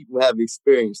Black people have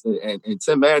experienced. And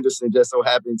Tim Anderson just so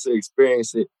happened to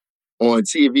experience it on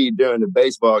TV during the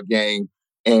baseball game.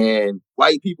 And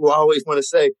white people always want to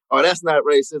say, oh, that's not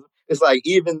racism. It's like,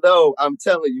 even though I'm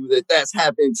telling you that that's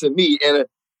happened to me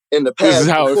in the past. This is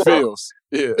how it feels.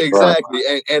 Yeah. Exactly.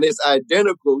 And it's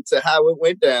identical to how it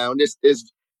went down. This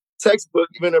is textbook,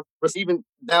 even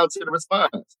down to the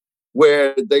response,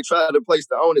 where they try to place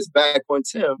the onus back on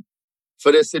Tim.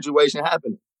 for this situation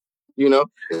happening. You know,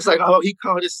 it's like, oh, he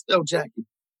called it still Jackie.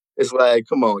 It's like,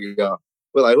 come on, y'all.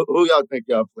 We're like, who y'all think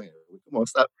y'all playing? Come on,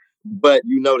 stop. But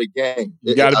you know the game.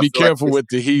 You got to be careful with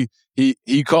the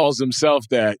he calls himself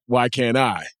that. Why can't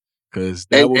I? Because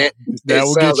that will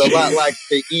sounds get you. a lot like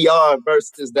the ER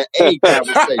versus the A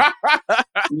conversation.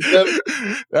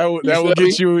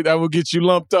 That will get you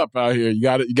lumped up out here. You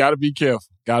got to be careful.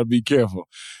 Got to be careful.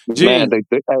 Man,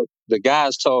 the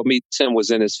guys told me Tim was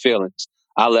in his feelings.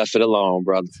 I left it alone,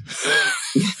 brother.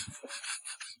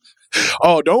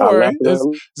 Oh, don't worry. There's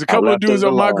a couple of dudes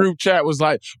on my group chat was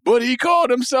like, but he called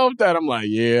himself that. I'm like,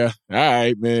 yeah, all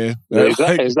right, man.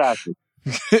 Exactly.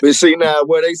 But see now,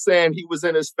 were they saying he was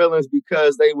in his feelings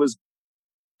because they was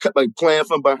like playing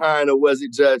from behind, or was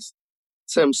it just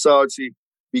Tim salty?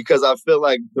 Because I feel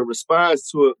like the response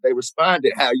to it, they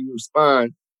responded how you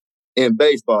respond in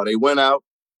baseball. They went out,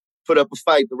 put up a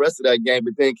fight the rest of that game,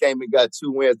 but then came and got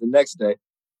 2 wins the next day.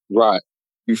 Right.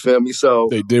 You feel me? So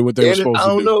they did what they were supposed to do. I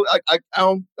don't know.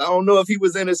 I don't know if he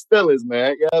was in his feelings,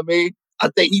 man. You know what I mean? I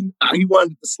think he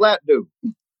wanted to slap dude.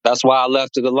 That's why I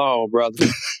left it alone, brother.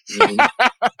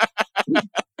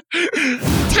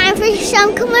 Time for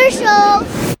some commercials.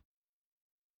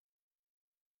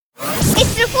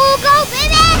 It's the Full Go,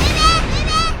 baby!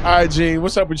 All right, Gene,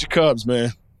 what's up with your Cubs,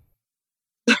 man?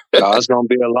 It's going to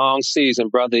be a long season,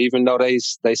 brother. Even though they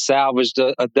salvaged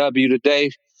a W today,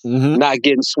 not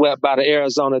getting swept by the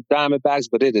Arizona Diamondbacks,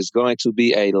 but it is going to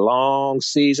be a long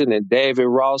season, and David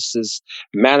Ross's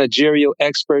managerial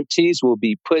expertise will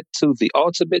be put to the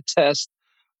ultimate test.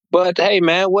 But hey,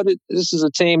 man, this is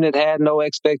a team that had no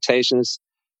expectations.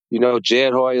 You know,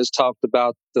 Jed Hoyer's talked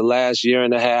about the last year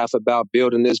and a half about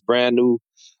building this brand new,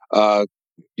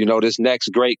 this next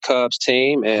great Cubs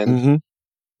team. And,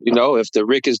 if the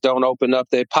Ricketts don't open up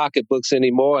their pocketbooks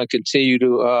anymore and continue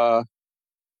to,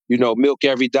 milk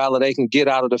every dollar they can get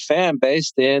out of the fan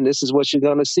base, then this is what you're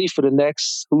going to see for the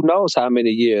next who knows how many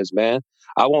years, man.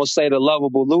 I won't say the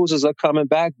lovable losers are coming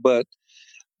back, but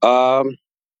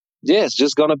it's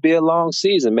just going to be a long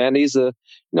season, man. These are,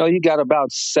 you got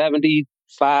about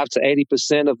 75 to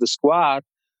 80% of the squad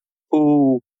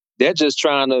who they're just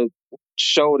trying to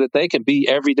show that they can be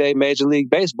everyday Major League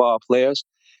Baseball players.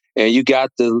 And you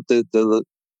got the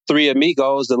three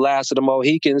amigos, the last of the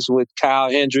Mohicans with Kyle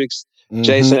Hendricks,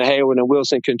 Jason Hayward, and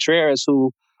Wilson Contreras,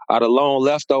 who are the lone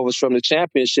leftovers from the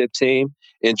championship team.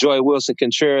 Enjoy Wilson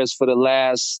Contreras for the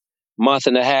last month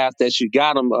and a half that you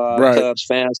got him, Cubs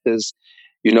fans, because,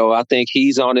 I think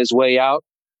he's on his way out.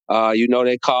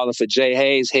 They're calling for Jay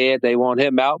Hayes' head. They want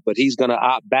him out, but he's going to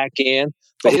opt back in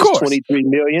for his $23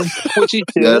 million, which he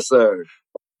should. Yes, sir.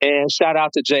 And shout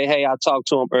out to Jay Hay. I talked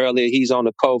to him earlier. He's on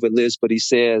the COVID list, but he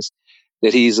says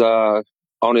that he's on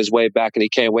his way back and he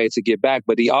can't wait to get back.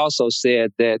 But he also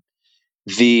said that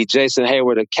the Jason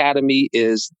Hayward Academy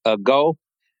is a go.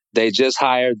 They just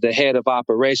hired the head of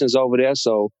operations over there.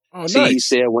 So he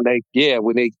said when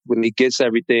he gets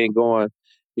everything going,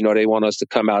 they want us to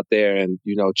come out there and,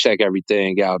 check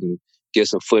everything out and get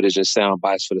some footage and sound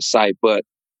bites for the site. But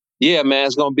yeah, man,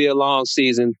 it's going to be a long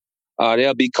season.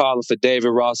 They'll be calling for David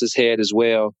Ross's head as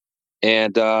well.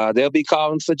 And they'll be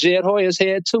calling for Jed Hoyer's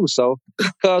head too. So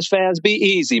Cubs fans, be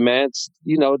easy, man.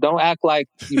 Don't act like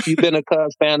if you've been a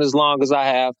Cubs fan as long as I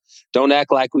have, don't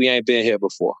act like we ain't been here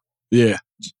before. Yeah.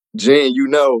 Gene,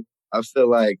 I feel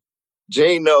like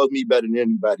Gene knows me better than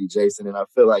anybody, Jason. And I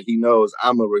feel like he knows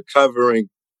I'm a recovering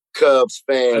Cubs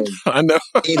fan. I know.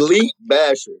 Elite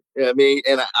basher. You know what I mean?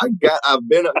 And I've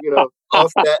been,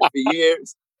 off that for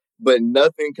years, but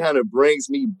nothing kind of brings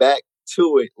me back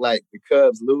to it like the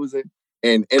Cubs losing.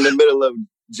 And in the middle of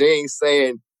Gene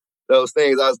saying those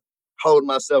things, I was holding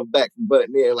myself back from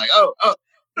butting in like, oh.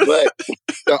 But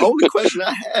the only question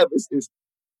I have is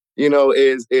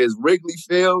Wrigley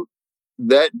Field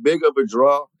that big of a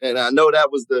draw? And I know that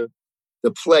was the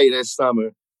play this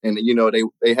summer. And,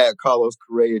 they had Carlos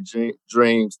Correa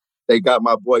dreams. They got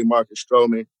my boy Marcus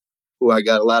Stroman, who I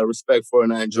got a lot of respect for,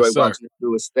 and I enjoy watching him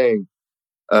do his thing.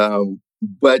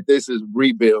 But this is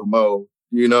rebuild mode,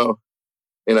 and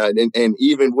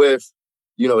even with,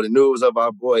 the news of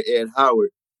our boy Ed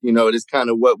Howard, it's kind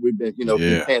of what we've been,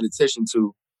 been paying attention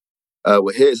to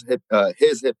with his hip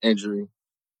injury.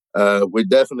 We're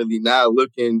definitely now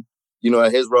looking,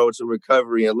 at his road to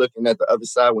recovery and looking at the other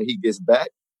side when he gets back.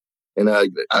 And I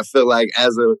feel like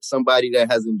as somebody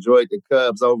that has enjoyed the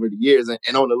Cubs over the years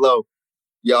and on the low,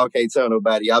 y'all can't tell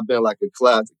nobody. I've been like a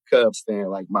closet Cubs fan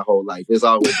like my whole life. It's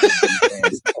always been the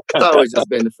fans. It's always just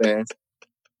been the fans.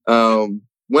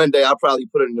 One day I'll probably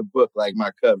put it in the book like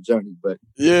my Cubs journey. But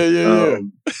I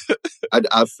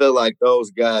feel like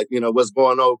those guys, what's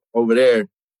going on over there,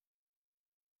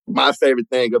 my favorite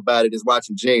thing about it is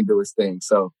watching Gene do his thing.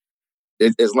 So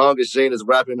as long as Gene is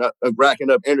racking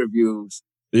up interviews,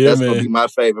 that's going to be my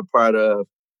favorite part of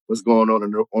what's going on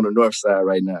the north side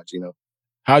right now, Gino.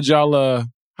 How'd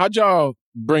y'all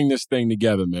bring this thing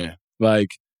together, man? Like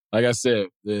I said,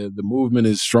 the movement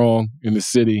is strong in the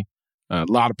city. A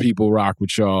lot of people rock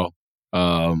with y'all.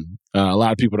 A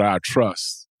lot of people that I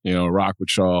trust, rock with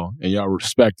y'all, and y'all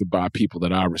respected by people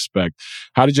that I respect.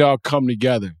 How did y'all come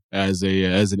together as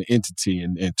an entity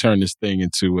and turn this thing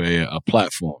into a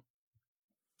platform?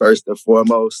 First and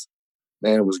foremost,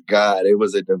 man, it was God. It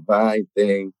was a divine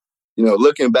thing.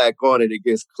 Looking back on it, it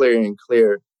gets clearer and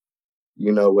clearer.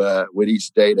 With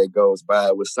each day that goes by,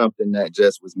 it was something that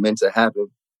just was meant to happen.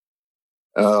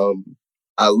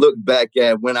 I look back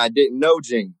at when I didn't know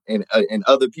Gene and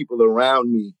other people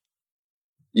around me,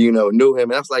 knew him.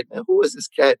 And I was like, man, who is this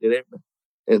cat?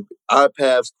 And our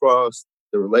paths crossed.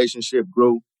 The relationship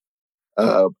grew.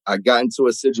 I got into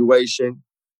a situation,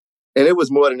 and it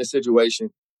was more than a situation.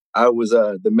 I was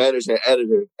the managing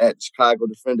editor at Chicago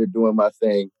Defender doing my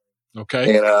thing.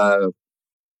 Okay. And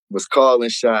was calling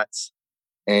shots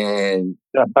and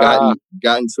got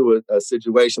into a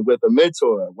situation with a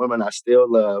mentor, a woman I still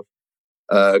love,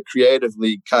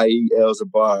 creatively, Kai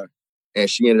El-Zabar, and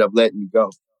she ended up letting me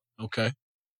go. Okay.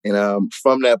 And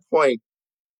from that point,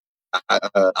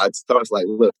 I started like,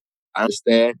 look, I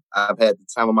understand. I've had the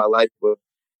time of my life where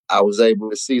I was able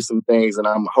to see some things, and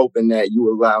I'm hoping that you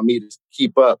allow me to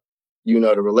keep up,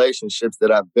 the relationships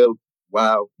that I built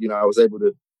while, I was able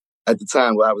to, at the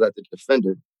time while I was at the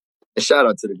Defender. And shout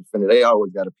out to the Defender. They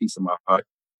always got a piece of my heart.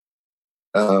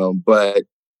 But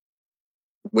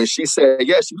when she said,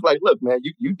 yeah, she was like, look, man,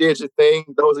 you did your thing.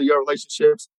 Those are your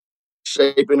relationships,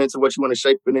 shaping into what you want to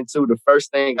shape it into. The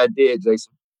first thing I did,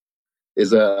 Jason,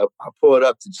 is I pulled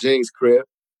up to Gene's crib.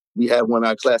 We had one of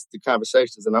our classic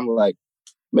conversations, and I'm like,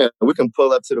 man, we can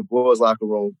pull up to the boys' locker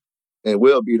room, and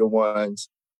we'll be the ones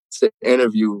to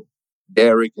interview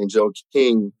Derek and Joe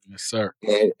King. Yes, sir.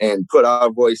 And put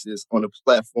our voices on the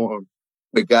platform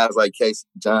with guys like Casey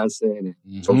Johnson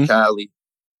and Joe Cali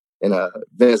and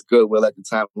Vince Goodwill at the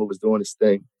time, who was doing his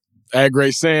thing. At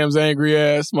Great Sam's angry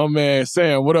ass, my man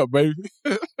Sam. What up, baby?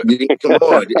 Come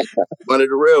on, one of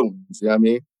the real ones. You know what I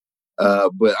mean?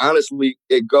 But honestly,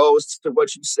 it goes to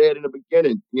what you said in the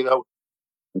beginning.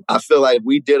 I feel like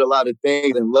we did a lot of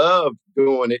things and loved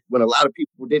doing it when a lot of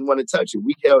people didn't want to touch it.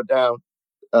 We held down.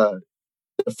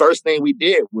 The first thing we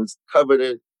did was cover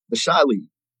the Chi League.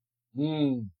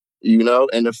 And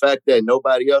the fact that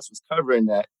nobody else was covering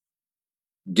that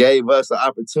gave us an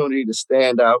opportunity to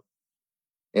stand out.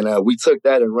 And we took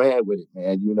that and ran with it,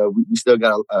 man. We still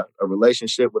got a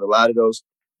relationship with a lot of those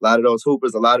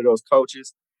hoopers, a lot of those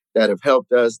coaches that have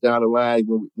helped us down the line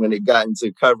when it got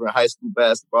into covering high school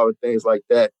basketball and things like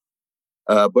that.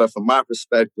 But from my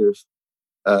perspective,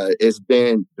 it's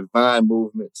been divine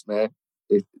movements, man.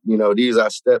 These are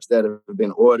steps that have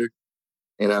been ordered.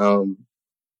 And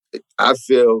I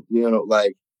feel,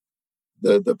 like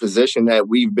the position that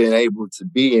we've been able to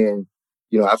be in,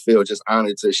 I feel just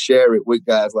honored to share it with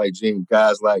guys like Gene,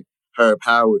 guys like Herb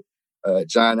Howard,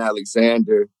 John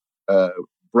Alexander,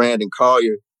 Brandon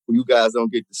Collier, who you guys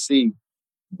don't get to see,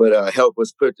 but help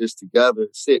us put this together.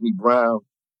 Sidney Brown,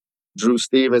 Drew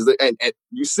Stevens, and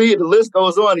you see the list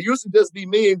goes on. It used to just be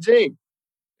me and Gene.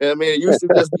 You know what I mean? It used to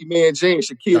just be me and Gene.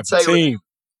 Shaquille Taylor. Team.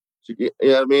 You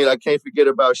know what I mean? I can't forget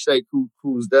about Shake,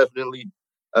 who's definitely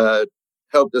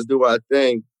helped us do our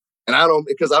thing. And I don't,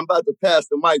 because I'm about to pass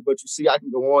the mic, but you see, I can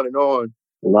go on and on.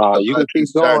 No, you can keep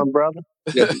going, brother.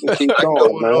 Yeah, you can keep going,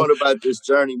 go on and on about this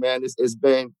journey, man. It's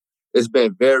been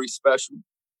very special.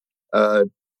 The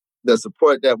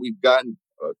support that we've gotten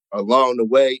along the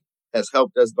way has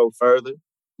helped us go further.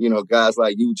 Guys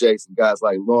like you, Jason, guys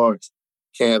like Lawrence,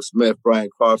 Cam Smith, Brian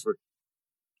Crawford,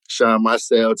 Sean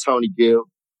Marcel, Tony Gill.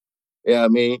 You know what I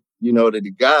mean?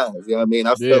 The guys, you know what I mean?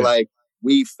 I feel like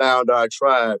we found our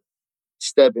tribe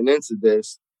stepping into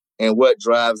this, and what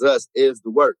drives us is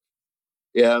the work.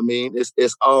 You know what I mean?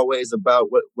 It's always about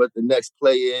what the next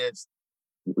play is,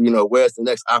 where's the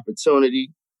next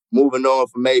opportunity, moving on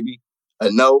from maybe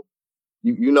a no.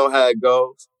 You know how it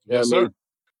goes. You know what I mean?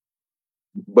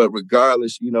 But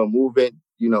regardless,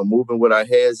 moving with our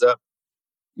heads up,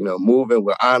 moving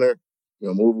with honor,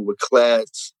 moving with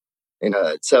class, and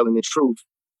telling the truth.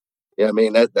 You know what I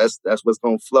mean? That's what's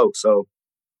gonna float. So,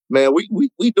 man,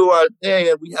 we do our thing,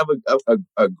 and we have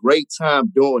a great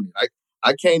time doing it.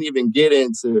 I can't even get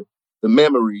into the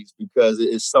memories because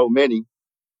it's so many.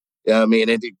 You know what I mean?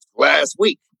 And last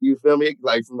week, you feel me?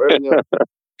 Like from a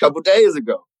couple days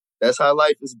ago. That's how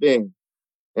life has been.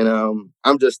 And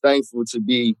I'm just thankful to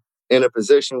be in a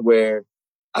position where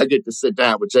I get to sit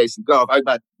down with Jason Goff.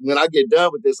 When I get done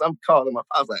with this, I'm calling my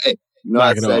pops like, hey,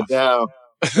 I sat down,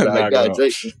 but I got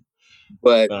Jason.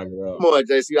 But come on,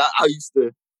 Jason. I used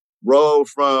to roll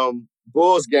from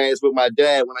Bulls games with my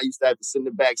dad when I used to have to sit in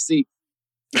the back seat.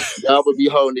 Y'all would be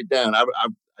holding it down. I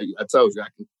told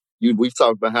you, we've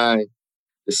talked behind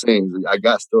the scenes. I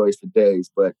got stories for days,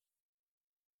 but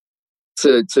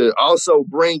to also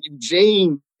bring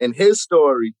Eugene and his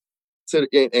story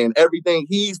and everything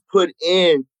he's put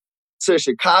in to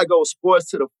Chicago sports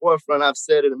to the forefront. I've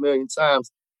said it a million times.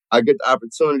 I get the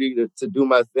opportunity to do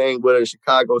my thing with a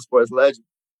Chicago sports legend,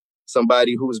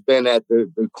 somebody who's been at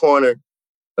the corner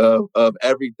of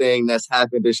everything that's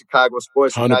happened in Chicago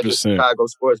sports, and not just Chicago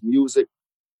sports music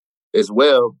as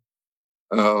well.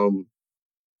 To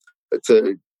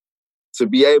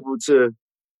be able to,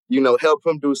 help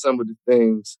him do some of the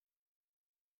things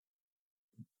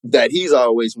that he's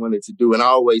always wanted to do. And I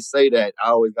always say that.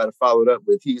 I always got to follow it up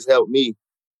with, he's helped me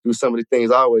do some of the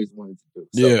things I always wanted to do.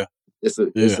 So it's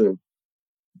a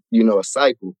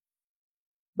cycle.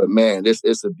 But man,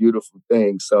 it's a beautiful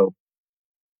thing. So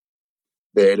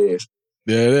there it is.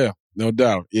 Yeah, no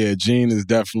doubt. Yeah, Gene is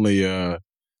definitely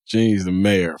Gene's the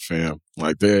mayor, fam.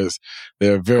 Like there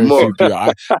are very few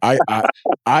people.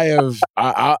 I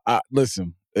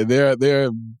listen. There are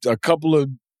a couple of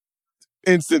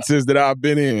instances that I've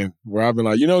been in where I've been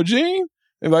like, Gene?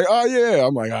 And like, oh yeah.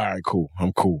 I'm like, all right, cool.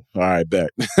 I'm cool. All right, bet.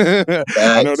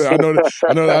 I know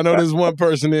there's one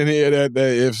person in here that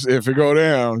if it go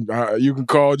down, you can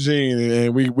call Gene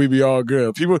and we be all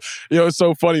good. People, it's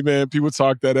so funny, man. People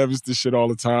talk that Evanston shit all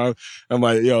the time. I'm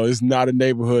like, it's not a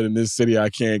neighborhood in this city I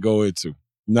can't go into.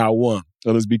 Not one.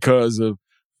 And it's because of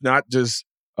not just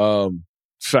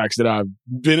facts that I've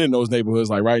been in those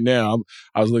neighborhoods. Like right now,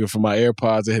 I was looking for my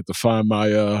AirPods. I had to find my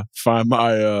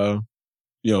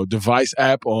device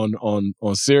app on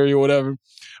Siri or whatever.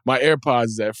 My AirPods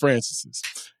is at Francis's.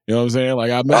 You know what I'm saying? Like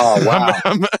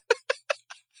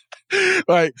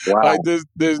like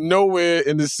there's nowhere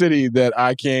in the city that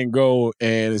I can't go,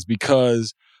 and it's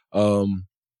because of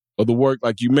the work,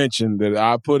 like you mentioned, that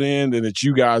I put in and that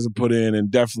you guys have put in,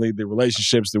 and definitely the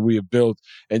relationships that we have built,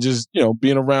 and just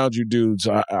being around you dudes.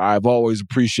 I've always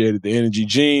appreciated the energy.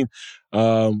 Gene,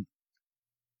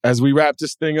 as we wrap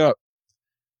this thing up,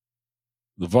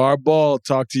 LeVar Ball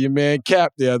talked to your man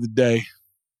Cap the other day,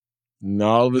 and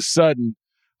all of a sudden,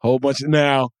 a whole bunch of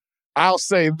now. I'll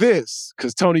say this,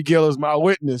 because Tony Gill is my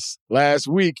witness. Last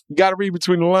week, you got to read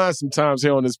between the lines sometimes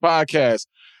here on this podcast.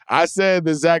 I said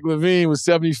that Zach LaVine was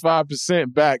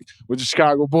 75% back with the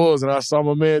Chicago Bulls, and I saw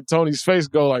my man Tony's face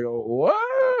go like, oh, what?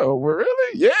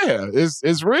 Really? Yeah,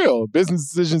 it's real. Business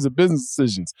decisions are business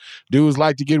decisions. Dudes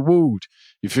like to get wooed.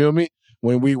 You feel me?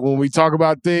 When we talk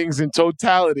about things in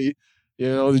totality,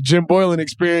 the Jim Boylan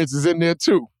experience is in there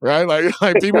too, right? Like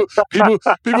people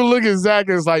look at Zach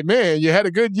and it's like, man, you had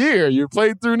a good year. You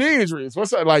played through knee injuries.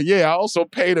 What's that? Like, yeah, I also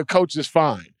paid a coach's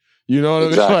fine. You know what I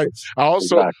mean? Like I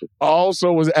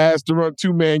also was asked to run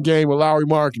 2-man game with Lowry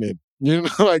Markkanen.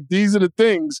 Like these are the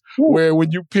things where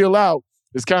when you peel out,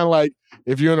 it's kind of like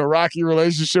if you're in a rocky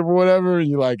relationship or whatever, and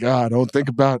you're like, don't think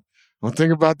about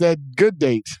that good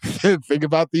date. Think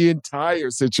about the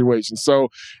entire situation. So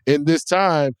in this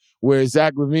time where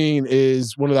Zach LaVine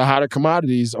is one of the hotter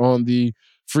commodities on the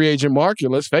free agent market,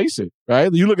 let's face it,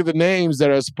 right? You look at the names that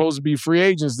are supposed to be free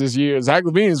agents this year, Zach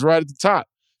LaVine is right at the top.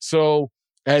 So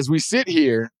as we sit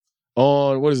here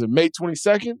on, May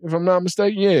 22nd, if I'm not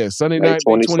mistaken? Yeah, Sunday night,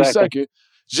 May 22nd.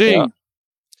 Gene,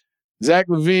 Zach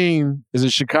LaVine is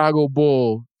a Chicago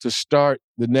Bull to start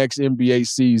the next NBA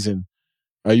season.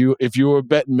 If you were a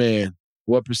betting man,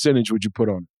 what percentage would you put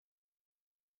on it?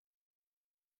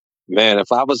 Man,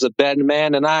 if I was a betting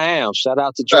man, and I am, shout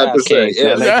out to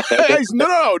DraftKings.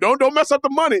 No, don't mess up the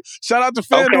money. Shout out to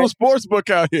FanDuel Sportsbook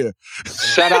out here.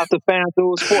 Shout out to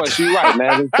FanDuel Sports. You're right,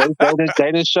 man. They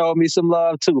done showed me some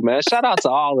love too, man. Shout out to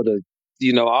all of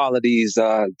these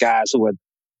guys who've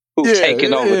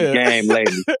taken over the game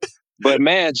lately. But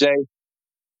man, Jay,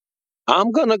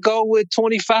 I'm gonna go with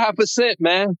 25%,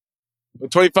 man.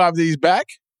 25 that he's back?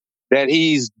 That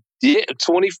he's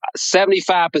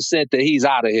 75% that he's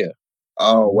out of here.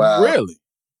 Oh wow! Really?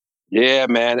 Yeah,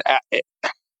 man.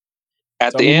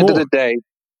 At the end of the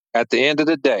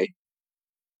day,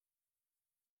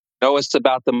 no, it's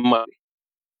about the money.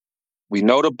 We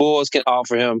know the Bulls can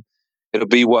offer him. It'll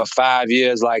be 5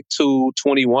 years, like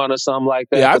 221 or something like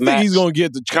that. Yeah, I think he's gonna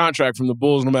get the contract from the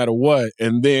Bulls no matter what,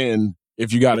 and then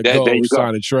if you got to go,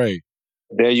 sign a trade.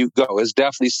 There you go. It's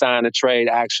definitely sign a trade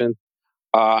action.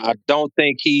 I don't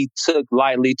think he took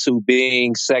lightly to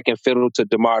being second fiddle to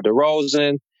DeMar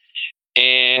DeRozan.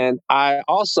 And I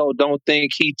also don't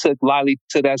think he took lightly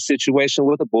to that situation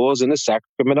with the Bulls and the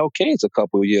Sacramento Kings a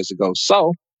couple of years ago.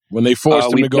 So when they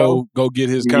forced him to go get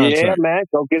his contract. Yeah, man,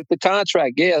 go get the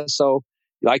contract. Yeah. So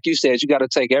like you said, you got to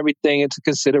take everything into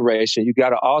consideration. You got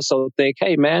to also think,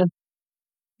 hey, man,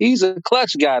 he's a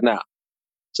clutch guy now.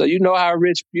 So you know how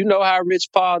Rich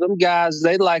Paul, them guys,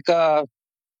 they like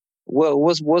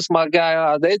what's my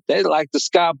guy? They like the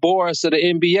Scott Boras of the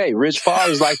NBA. Rich Paul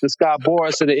is like the Scott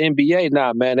Boras of the NBA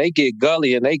now, man. They get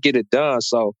gully and they get it done.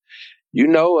 So,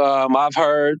 I've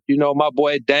heard, my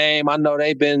boy Dame, I know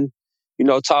they've been,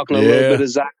 talking a little bit of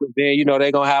Zach LaVine.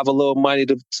 They're going to have a little money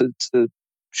to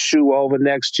shoe over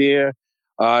next year.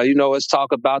 Let's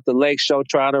talk about the Lake Show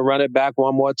trying to run it back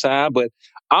one more time. But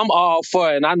I'm all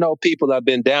for it. And I know people have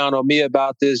been down on me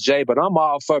about this, Jay, but I'm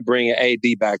all for bringing AD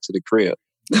back to the crib.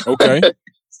 Okay.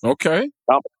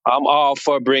 I'm all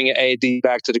for bringing AD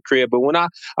back to the crib. But when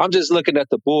I'm just looking at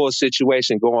the Bulls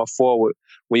situation going forward,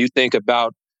 when you think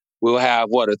about we'll have,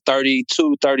 a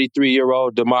 32,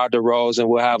 33-year-old DeMar DeRozan.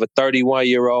 We'll have a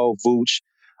 31-year-old Vooch.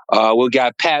 We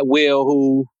got Pat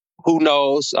Will, who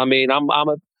knows? I mean, I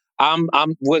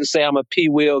wouldn't say I'm a P.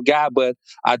 Will guy, but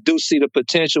I do see the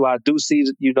potential. I do see,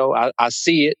 I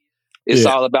see it. It's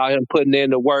all about him putting in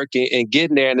the work and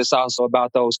getting there. And it's also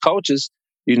about those coaches,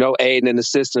 aiding in the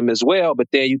system as well. But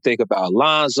then you think about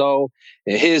Lonzo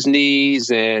and his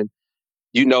knees and,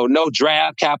 no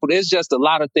draft capital. It's just a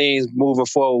lot of things moving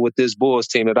forward with this Bulls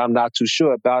team that I'm not too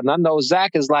sure about. And I know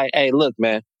Zach is like, hey, look,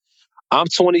 man, I'm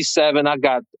 27. I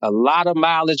got a lot of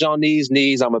mileage on these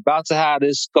knees. I'm about to have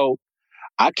this scope.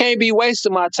 I can't be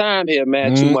wasting my time here,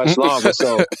 man, too much longer.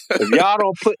 So if y'all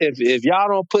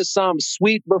don't put something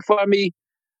sweet before me,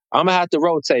 I'm gonna have to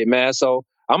rotate, man. So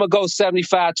I'm gonna go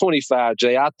 75-25,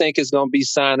 Jay. I think it's gonna be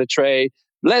sign a trade.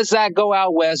 Let Zach go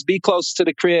out west, be close to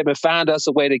the crib, and find us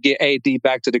a way to get AD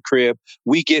back to the crib.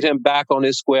 We get him back on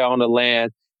his square on the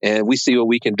land, and we see what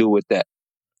we can do with that.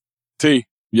 T,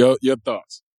 your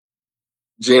thoughts?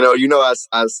 Gino,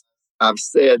 I've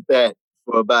said that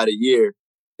for about a year.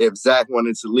 If Zach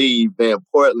wanted to leave, then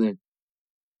Portland,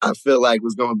 I feel like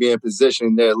was going to be in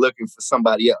position there looking for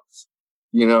somebody else,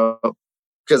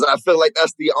 because I feel like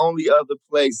that's the only other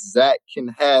place Zach can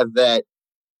have that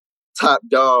top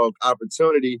dog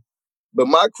opportunity. But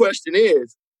my question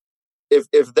is,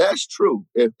 if that's true,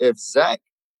 if Zach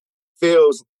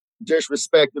feels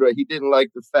disrespected or he didn't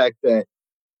like the fact that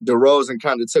DeRozan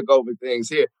kind of took over things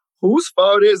here, whose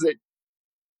fault is it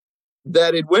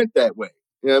that it went that way?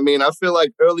 You know what I mean? I feel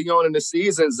like early on in the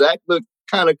season, Zach looked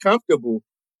kind of comfortable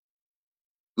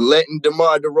letting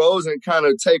DeMar DeRozan kind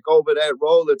of take over that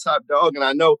role of top dog. And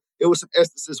I know it was some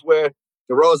instances where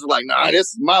DeRozan was like, nah, this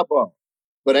is my ball.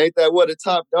 But ain't that what a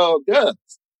top dog does?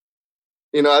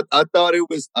 I thought it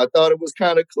was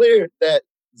kind of clear that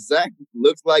Zach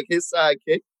looks like his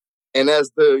sidekick. And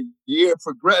as the year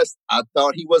progressed, I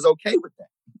thought he was okay with that.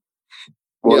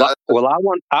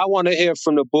 I want to hear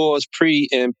from the Bulls pre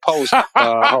and post.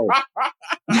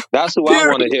 That's who I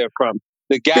want to hear from.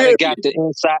 The guy that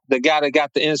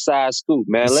got the inside scoop,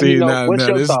 man. Let me know what's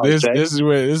your thoughts, Jay? This is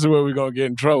where we're gonna get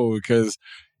in trouble because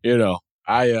I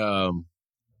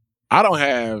don't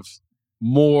have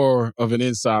more of an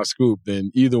inside scoop than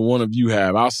either one of you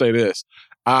have. I'll say this.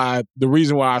 The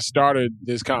reason why I started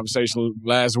this conversation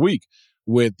last week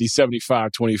with the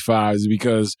 75-25 is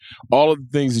because all of the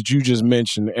things that you just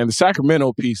mentioned and the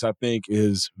Sacramento piece, I think,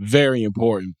 is very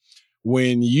important.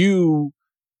 When you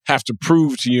have to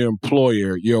prove to your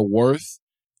employer your worth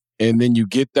and then you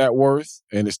get that worth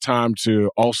and it's time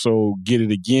to also get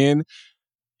it again,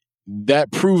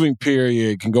 that proving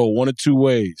period can go one of two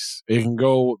ways. It can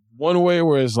go one way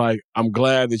where it's like, I'm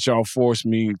glad that y'all forced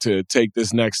me to take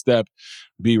this next step,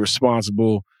 be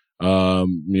responsible,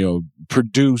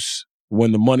 produce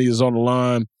when the money is on the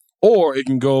line. Or it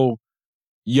can go,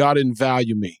 y'all didn't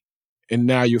value me and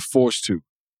now you're forced to.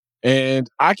 And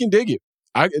I can dig it.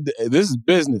 This is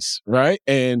business, right?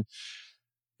 And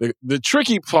the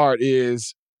tricky part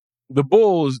is the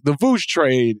Bulls, the Vooch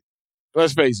trade,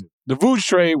 let's face it, the Vooch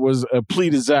trade was a plea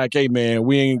to Zach, hey, man,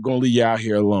 we ain't going to leave you out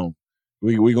here alone.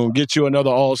 We're going to get you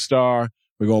another all-star.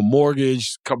 We're going to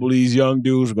mortgage a couple of these young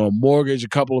dudes. We're going to mortgage a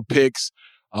couple of picks.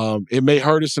 It may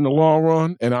hurt us in the long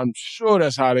run, and I'm sure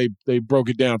that's how they broke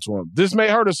it down to him. This may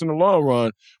hurt us in the long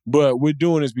run, but we're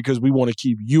doing this because we want to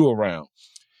keep you around.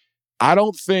 I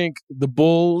don't think the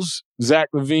Bulls, Zach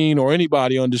LaVine, or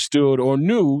anybody understood or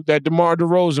knew that DeMar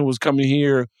DeRozan was coming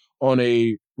here on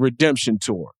a redemption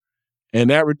tour. And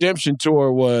that redemption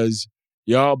tour was,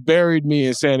 Y'all buried me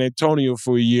in San Antonio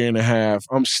for a year and a half.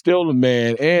 I'm still the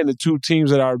man. And the two teams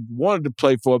that I wanted to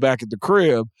play for back at the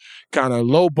crib kind of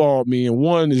lowballed me. And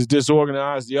one is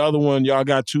disorganized. The other one, y'all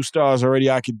got 2 stars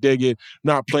already. I could dig it.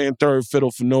 Not playing third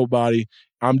fiddle for nobody.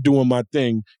 I'm doing my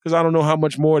thing because I don't know how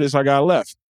much more of this I got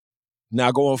left.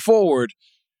 Now, going forward,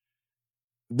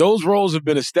 those roles have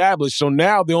been established. So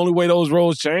now the only way those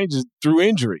roles change is through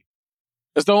injury.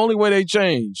 That's the only way they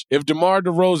change. If DeMar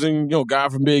DeRozan,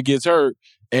 God forbid, gets hurt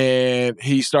and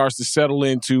he starts to settle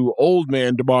into old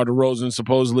man DeMar DeRozan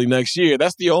supposedly next year,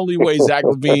 that's the only way Zach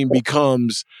LaVine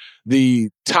becomes the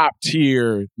top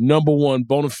tier, number one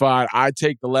bona fide, I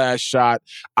take the last shot,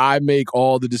 I make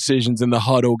all the decisions in the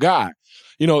huddle guy.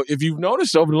 If you've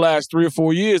noticed over the last 3 or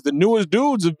 4 years, the newest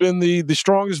dudes have been the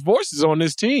strongest voices on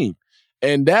this team.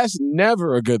 And that's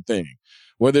never a good thing.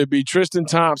 Whether it be Tristan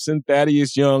Thompson,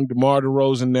 Thaddeus Young, DeMar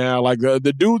DeRozan now, like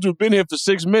the dudes who've been here for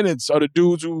 6 minutes are the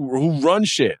dudes who run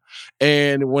shit.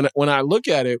 And when I look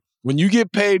at it, when you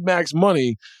get paid max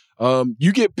money,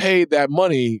 you get paid that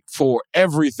money for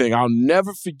everything. I'll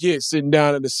never forget sitting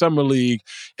down in the summer league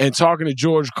and talking to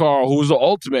George Karl, who was the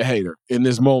ultimate hater in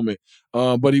this moment.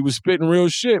 But he was spitting real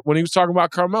shit when he was talking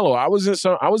about Carmelo. I was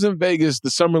in Vegas, the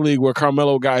summer league where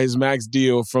Carmelo got his max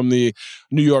deal from the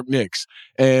New York Knicks.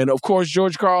 And of course,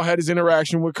 George Karl had his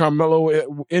interaction with Carmelo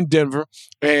in Denver.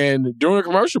 And during a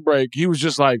commercial break, he was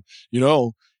just like,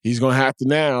 he's going to have to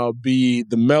now be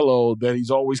the Melo that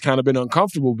he's always kind of been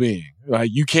uncomfortable being.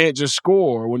 Like, you can't just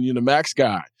score when you're the max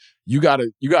guy. You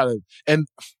gotta, and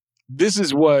this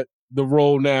is what the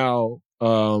role now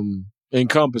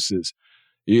encompasses.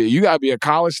 You got to be a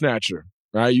collar snatcher,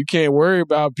 right? You can't worry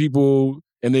about people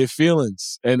and their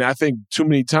feelings. And I think too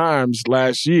many times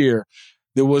last year,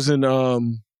 there wasn't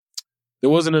an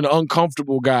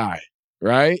uncomfortable guy,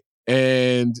 right?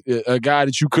 And a guy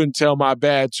that you couldn't tell my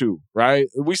bad to, right?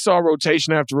 We saw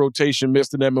rotation after rotation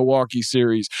missed in that Milwaukee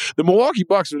series. The Milwaukee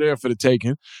Bucks were there for the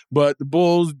taking, but the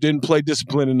Bulls didn't play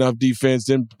disciplined enough defense,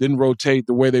 didn't rotate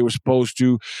the way they were supposed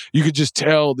to. You could just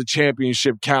tell the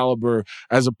championship caliber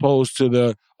as opposed to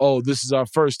the, this is our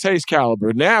first taste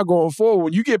caliber. Now going forward,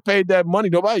 when you get paid that money,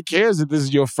 nobody cares that this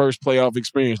is your first playoff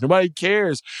experience. Nobody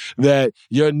cares that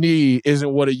your knee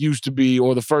isn't what it used to be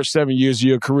or the first 7 years of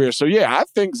your career. So, yeah, I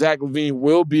think Zach LaVine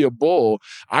will be a Bull.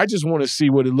 I just want to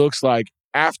see what it looks like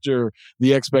after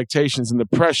the expectations and the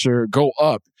pressure go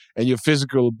up and your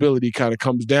physical ability kind of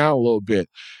comes down a little bit.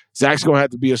 Zach's going to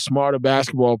have to be a smarter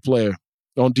basketball player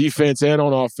on defense and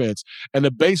on offense. And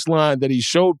the baseline that he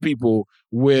showed people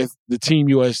with the Team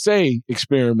USA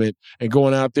experiment and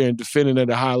going out there and defending at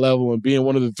a high level and being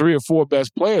one of the 3 or 4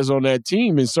 best players on that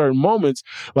team in certain moments,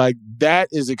 like that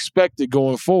is expected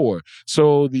going forward.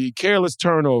 So the careless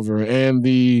turnover and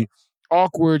the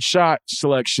awkward shot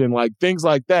selection, like things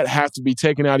like that have to be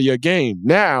taken out of your game.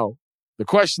 Now, the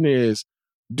question is,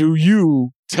 do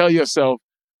you tell yourself,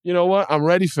 you know what, I'm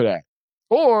ready for that?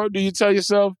 Or do you tell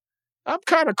yourself, I'm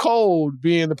kind of cold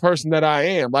being the person that I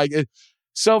am? Like,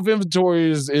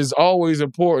 self-inventory is always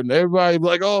important. Everybody be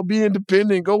like, be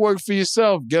independent, go work for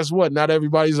yourself. Guess what? Not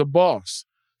everybody's a boss.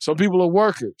 Some people are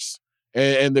workers.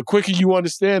 And the quicker you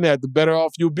understand that, the better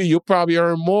off you'll be. You'll probably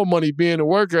earn more money being a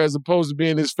worker as opposed to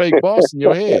being this fake boss in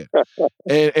your head.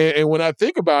 And when I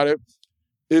think about it,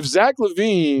 if Zach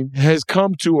LaVine has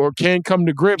come to or can come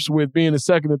to grips with being the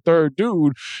second or third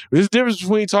dude, there's a difference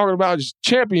between talking about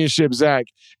championship Zach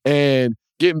and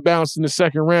getting bounced in the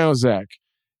second round Zach.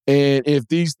 And if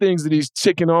these things that he's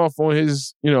ticking off on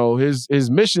his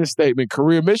mission statement,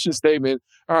 career mission statement,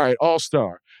 all right,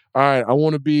 all-star. All right, I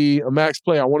want to be a max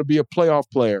player. I want to be a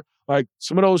playoff player. Like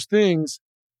some of those things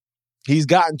he's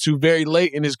gotten to very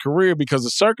late in his career because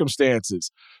of circumstances.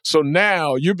 So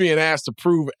now you're being asked to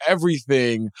prove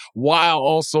everything while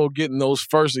also getting those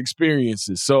first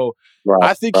experiences. So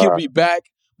I think he'll be back,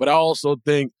 but I also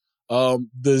think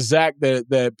the Zach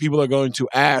that people are going to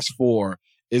ask for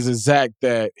is a Zach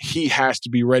that he has to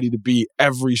be ready to be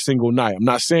every single night. I'm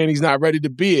not saying he's not ready to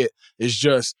be it. It's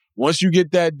just once you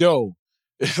get that dough,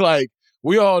 it's like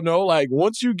we all know, like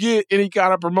once you get any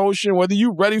kind of promotion, whether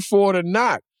you're ready for it or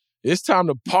not, it's time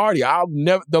to party.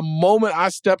 The moment I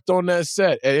stepped on that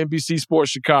set at NBC Sports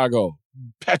Chicago,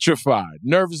 petrified,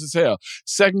 nervous as hell.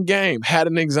 Second game, had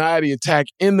an anxiety attack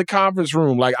in the conference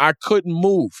room. Like I couldn't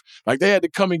move. Like they had to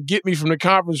come and get me from the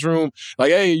conference room. Like,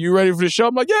 hey, you ready for the show?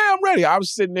 I'm like, yeah, I'm ready. I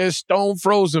was sitting there stone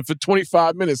frozen for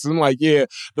 25 minutes. And I'm like, yeah,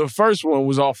 the first one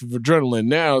was off of adrenaline.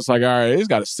 Now it's like, all right, it's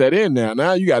got to set in now.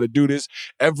 Now you got to do this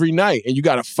every night. And you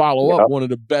got to follow up one of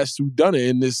the best who done it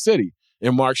in this city.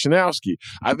 And Mark Shanowski.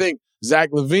 I think Zach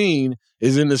LaVine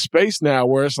is in the space now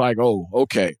where it's like, oh,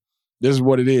 okay, this is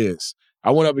what it is.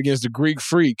 I went up against the Greek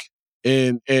Freak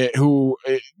and who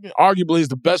arguably is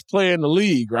the best player in the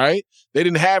league, right? They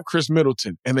didn't have Chris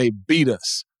Middleton, and they beat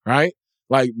us, right?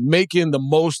 Like making the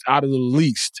most out of the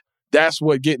least. That's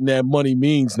what getting that money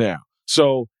means now.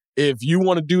 So if you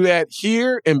want to do that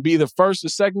here and be the first or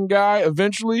second guy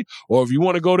eventually, or if you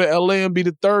want to go to LA and be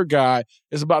the third guy,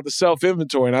 it's about the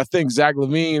self-inventory. And I think Zach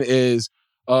LaVine is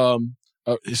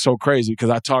so crazy because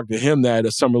I talked to him that at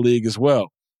a summer league as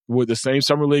well. With the same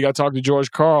summer league, I talked to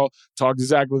George Karl, talked to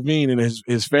Zach LaVine, and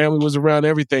his family was around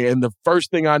everything. And the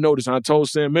first thing I noticed, and I told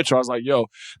Sam Mitchell, I was like, yo,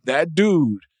 that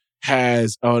dude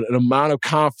has an amount of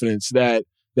confidence that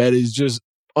is just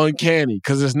uncanny,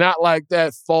 because it's not like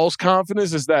that false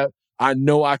confidence. It's that I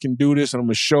know I can do this and I'm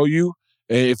going to show you.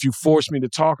 And if you force me to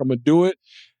talk, I'm going to do it.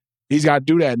 He's got to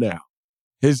do that now.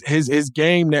 His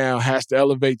game now has to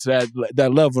elevate to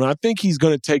that level. And I think he's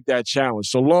going to take that challenge.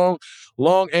 So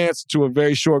long answer to a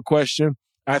very short question.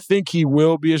 I think he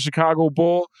will be a Chicago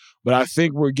Bull, but I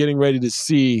think we're getting ready to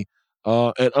see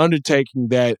an undertaking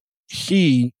that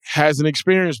he hasn't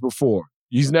experienced before.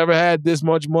 He's never had this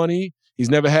much money. He's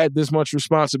never had this much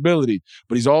responsibility,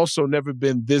 but he's also never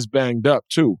been this banged up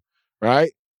too,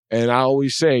 right? And I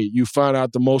always say you find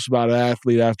out the most about an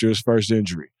athlete after his first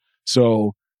injury.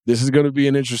 So this is going to be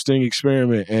an interesting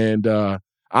experiment, and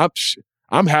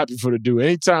I'm happy for the dude.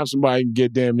 Anytime somebody can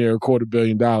get damn near $250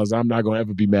 million, I'm not going to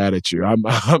ever be mad at you.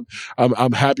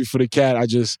 I'm happy for the cat.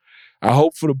 I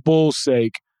hope for the Bulls'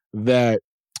 sake that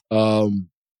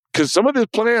because some of the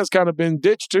plans kind of been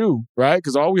ditched too, right?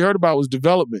 Because all we heard about was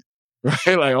development.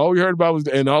 Right, like all we heard about was,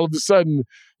 and all of a sudden,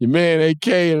 your man AK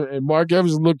and Mark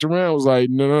Evans looked around, was like,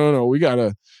 no,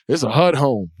 it's a HUD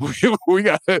home. we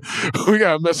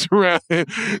gotta mess around and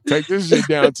take this shit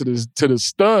down to the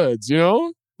studs. You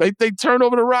know, they turned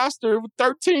over the roster with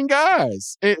 13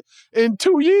 guys in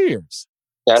 2 years.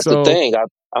 That's the thing.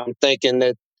 I'm thinking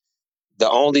that the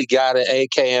only guy that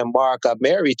AK and Mark are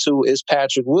married to is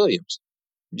Patrick Williams.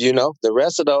 You know, the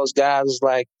rest of those guys is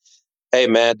like, hey,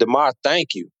 man, DeMar,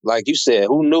 thank you. Like you said,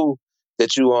 who knew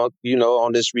that you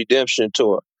on this redemption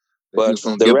tour? But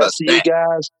the rest of you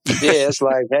guys, yeah, it's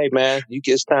like, hey, man,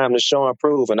 it's time to show and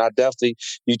prove. And I definitely,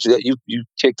 you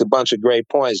kicked a bunch of great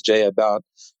points, Jay, about,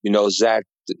 Zach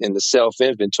and the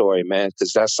self-inventory, man,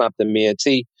 because that's something me and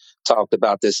T talked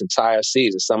about this entire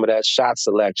season. Some of that shot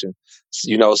selection,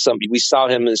 we saw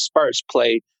him in spurts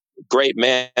play great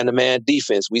man-to-man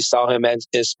defense. We saw him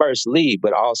in spurts lead,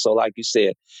 but also, like you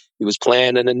said, he was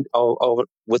playing over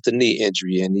with the knee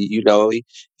injury, and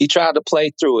he tried to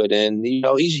play through it, and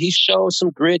he showed some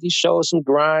grit, he showed some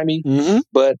grimy. Mm-hmm.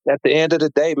 But at the end of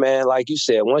the day, man, like you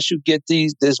said, once you get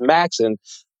this max, and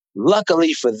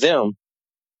luckily for them,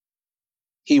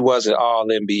 he wasn't all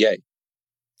NBA.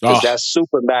 Because that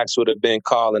super max would have been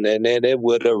calling, and then it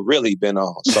would have really been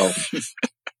on. So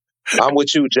I'm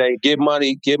with you, Jay. Get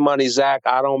money, Zach.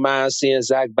 I don't mind seeing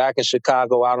Zach back in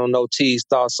Chicago. I don't know T's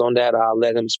thoughts on that. I'll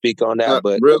let him speak on that.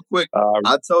 But real quick,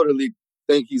 I totally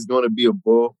think he's going to be a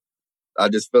Bull. I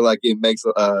just feel like it makes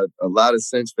a lot of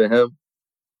sense for him.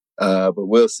 But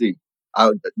we'll see.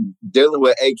 Dealing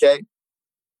with AK,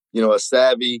 a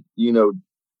savvy,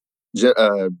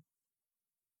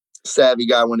 savvy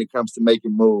guy when it comes to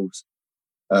making moves.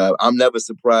 I'm never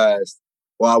surprised.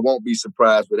 Well, I won't be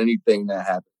surprised with anything that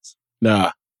happens.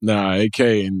 Nah, AK,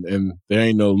 and there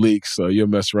ain't no leaks, so you'll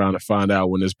mess around and find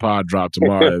out when this pod drop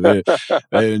tomorrow. they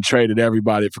done traded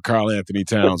everybody for Karl Anthony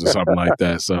Towns or something like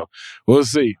that. So we'll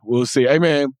see. Hey,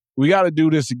 man, we got to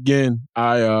do this again.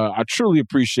 I truly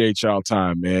appreciate y'all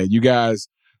time, man. You guys,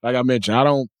 like I mentioned,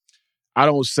 I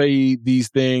don't say these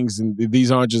things, and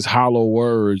these aren't just hollow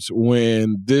words.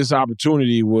 When this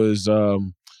opportunity was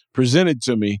presented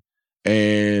to me,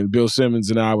 and Bill Simmons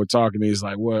and I were talking, he's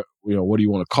like, what do you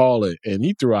want to call it? And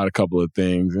he threw out a couple of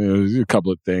things. A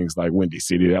couple of things like Windy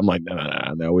City. I'm like,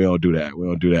 no, we don't do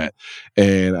that.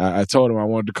 And I told him I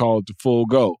wanted to call it the Full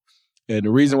Go. And the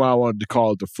reason why I wanted to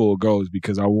call it the Full Go is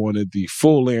because I wanted the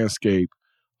full landscape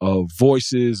of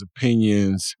voices,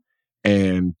 opinions,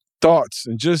 and thoughts,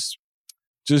 and just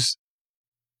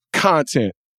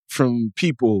content from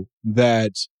people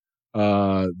that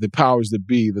the powers that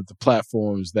be, that the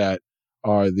platforms that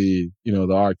are the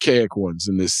archaic ones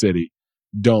in this city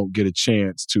don't get a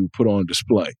chance to put on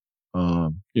display.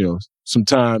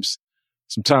 Sometimes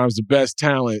the best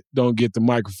talent don't get the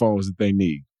microphones that they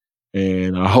need.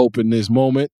 And I hope in this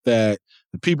moment that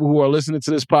the people who are listening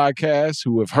to this podcast,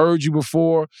 who have heard you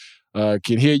before,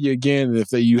 can hear you again. And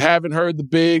if you haven't heard the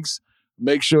bigs,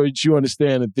 make sure that you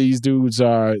understand that these dudes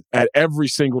are at every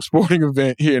single sporting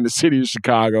event here in the city of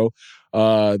Chicago.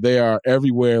 They are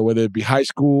everywhere, whether it be high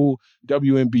school,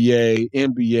 WNBA,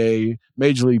 NBA,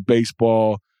 Major League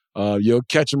Baseball, You'll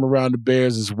catch them around the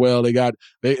Bears as well.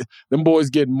 Them boys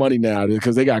getting money now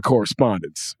because they got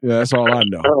correspondence. Yeah, that's all I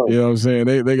know. You know what I'm saying?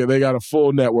 They got a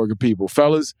full network of people.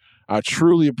 Fellas, I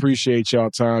truly appreciate y'all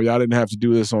time. Y'all didn't have to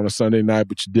do this on a Sunday night,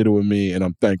 but you did it with me, and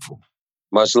I'm thankful.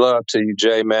 Much love to you,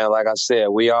 Jay, man. Like I said,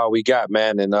 we all we got,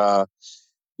 man. And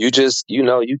you just,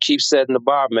 you keep setting the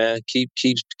bar, man. Keep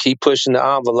pushing the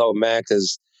envelope, man,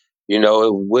 because,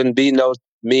 it wouldn't be no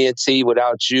me and T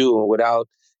without you and without,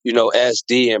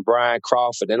 SD and Brian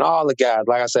Crawford and all the guys.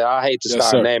 Like I said, I hate to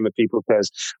start naming people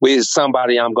because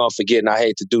somebody I'm going to forget, and I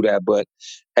hate to do that. But,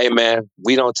 hey, man,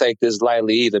 we don't take this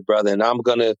lightly either, brother. And I'm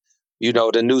going to,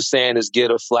 the new saying is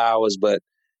get her flowers. But,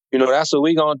 that's what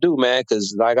we going to do, man,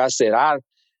 because, like I said,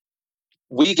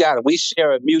 we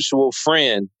share a mutual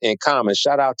friend in common.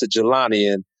 Shout out to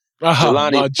Jelani. And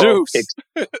Jelani Juice.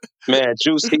 Man,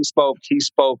 Juice, he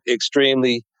spoke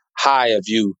extremely high of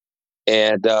you.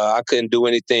 And I couldn't do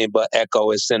anything but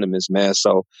echo his sentiments, man.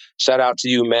 So shout out to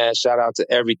you, man. Shout out to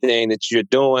everything that you're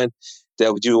doing,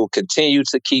 that you will continue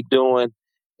to keep doing.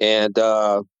 And,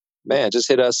 man, just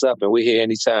hit us up, and we're here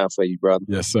anytime for you, brother.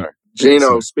 Yes, sir.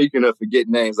 Gino, speaking of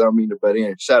forgetting names, I don't mean to butt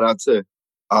in. Shout out to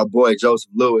our boy,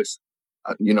 Joseph Lewis.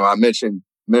 I mentioned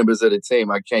members of the team.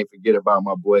 I can't forget about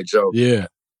my boy, Joe. Yeah.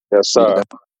 Yes, sir.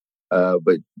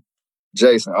 But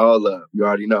Jason, all love. You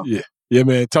already know. Yeah. Yeah,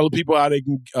 man. Tell the people how they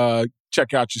can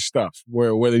check out your stuff,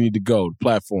 where they need to go, the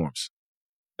platforms.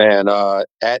 Man, at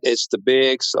It's The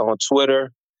Bigs on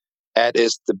Twitter, at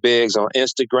It's The Bigs on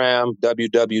Instagram,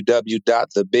 www.thebigs.us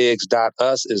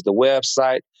is the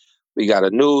website. We got a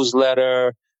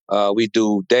newsletter. We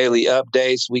do daily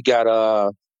updates. We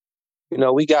got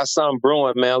we got something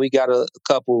brewing, man. We got a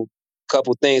couple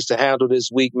things to handle this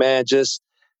week, man. Just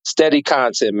steady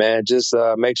content, man. Just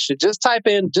make sure, just type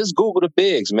in, just Google the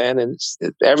Bigs, man, and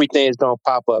everything's gonna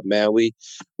pop up, man. We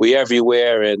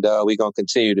everywhere, and we gonna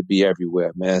continue to be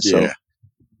everywhere, man. So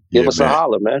give us a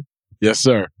holler, man. Yes,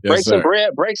 sir. Break some bread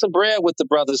with the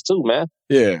brothers too, man.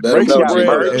 Yeah, break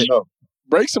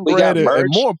some bread, and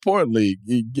more importantly,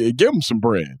 give them some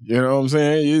bread. You know what I'm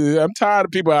saying? I'm tired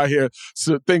of people out here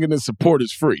thinking that support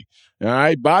is free. All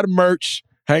right, buy the merch,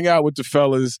 hang out with the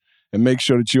fellas, and make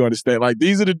sure that you understand. Like,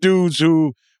 these are the dudes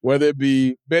who, whether it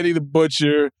be Benny the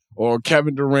Butcher or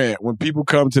Kevin Durant, when people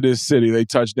come to this city, they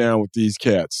touch down with these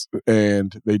cats,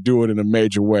 and they do it in a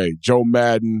major way. Joe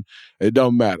Madden, it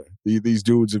don't matter. These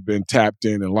dudes have been tapped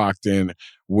in and locked in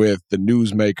with the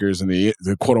newsmakers and the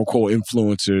quote-unquote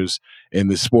influencers in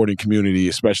the sporting community,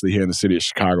 especially here in the city of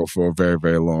Chicago, for a very,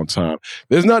 very long time.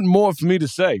 There's nothing more for me to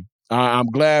say. I'm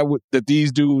glad that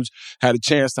these dudes had a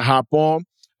chance to hop on.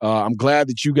 I'm glad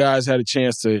that you guys had a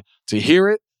chance to hear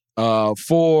it.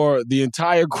 For the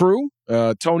entire crew,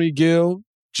 Tony Gill,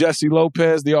 Jesse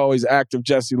Lopez, the always active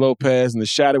Jesse Lopez, and the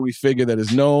shadowy figure that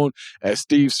is known as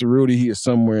Steve Cerruti. He is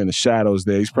somewhere in the shadows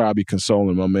there. He's probably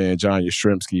consoling my man John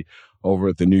Yastrzemski over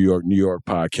at the New York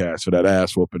podcast for that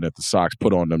ass whooping that the Sox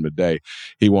put on them today.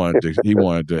 He wanted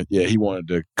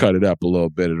to cut it up a little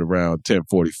bit at around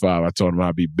 10:45. I told him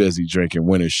I'd be busy drinking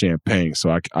winter champagne, so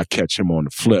I catch him on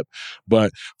the flip.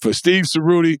 But for Steve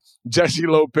Cerruti, Jesse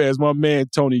Lopez, my man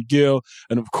Tony Gill,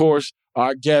 and of course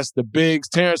our guests, the Bigs,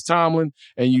 Terrence Tomlin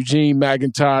and Eugene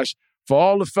McIntosh. For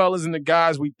all the fellas and the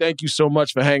guys, we thank you so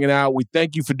much for hanging out. We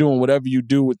thank you for doing whatever you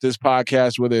do with this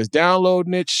podcast, whether it's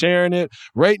downloading it, sharing it,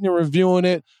 rating and reviewing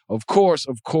it. Of course,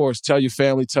 tell your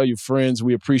family, tell your friends.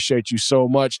 We appreciate you so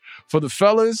much. For the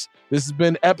fellas, this has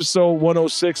been episode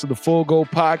 106 of the Full Go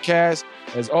Podcast.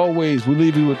 As always, we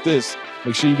leave you with this.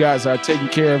 Make sure you guys are taking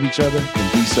care of each other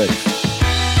and be safe.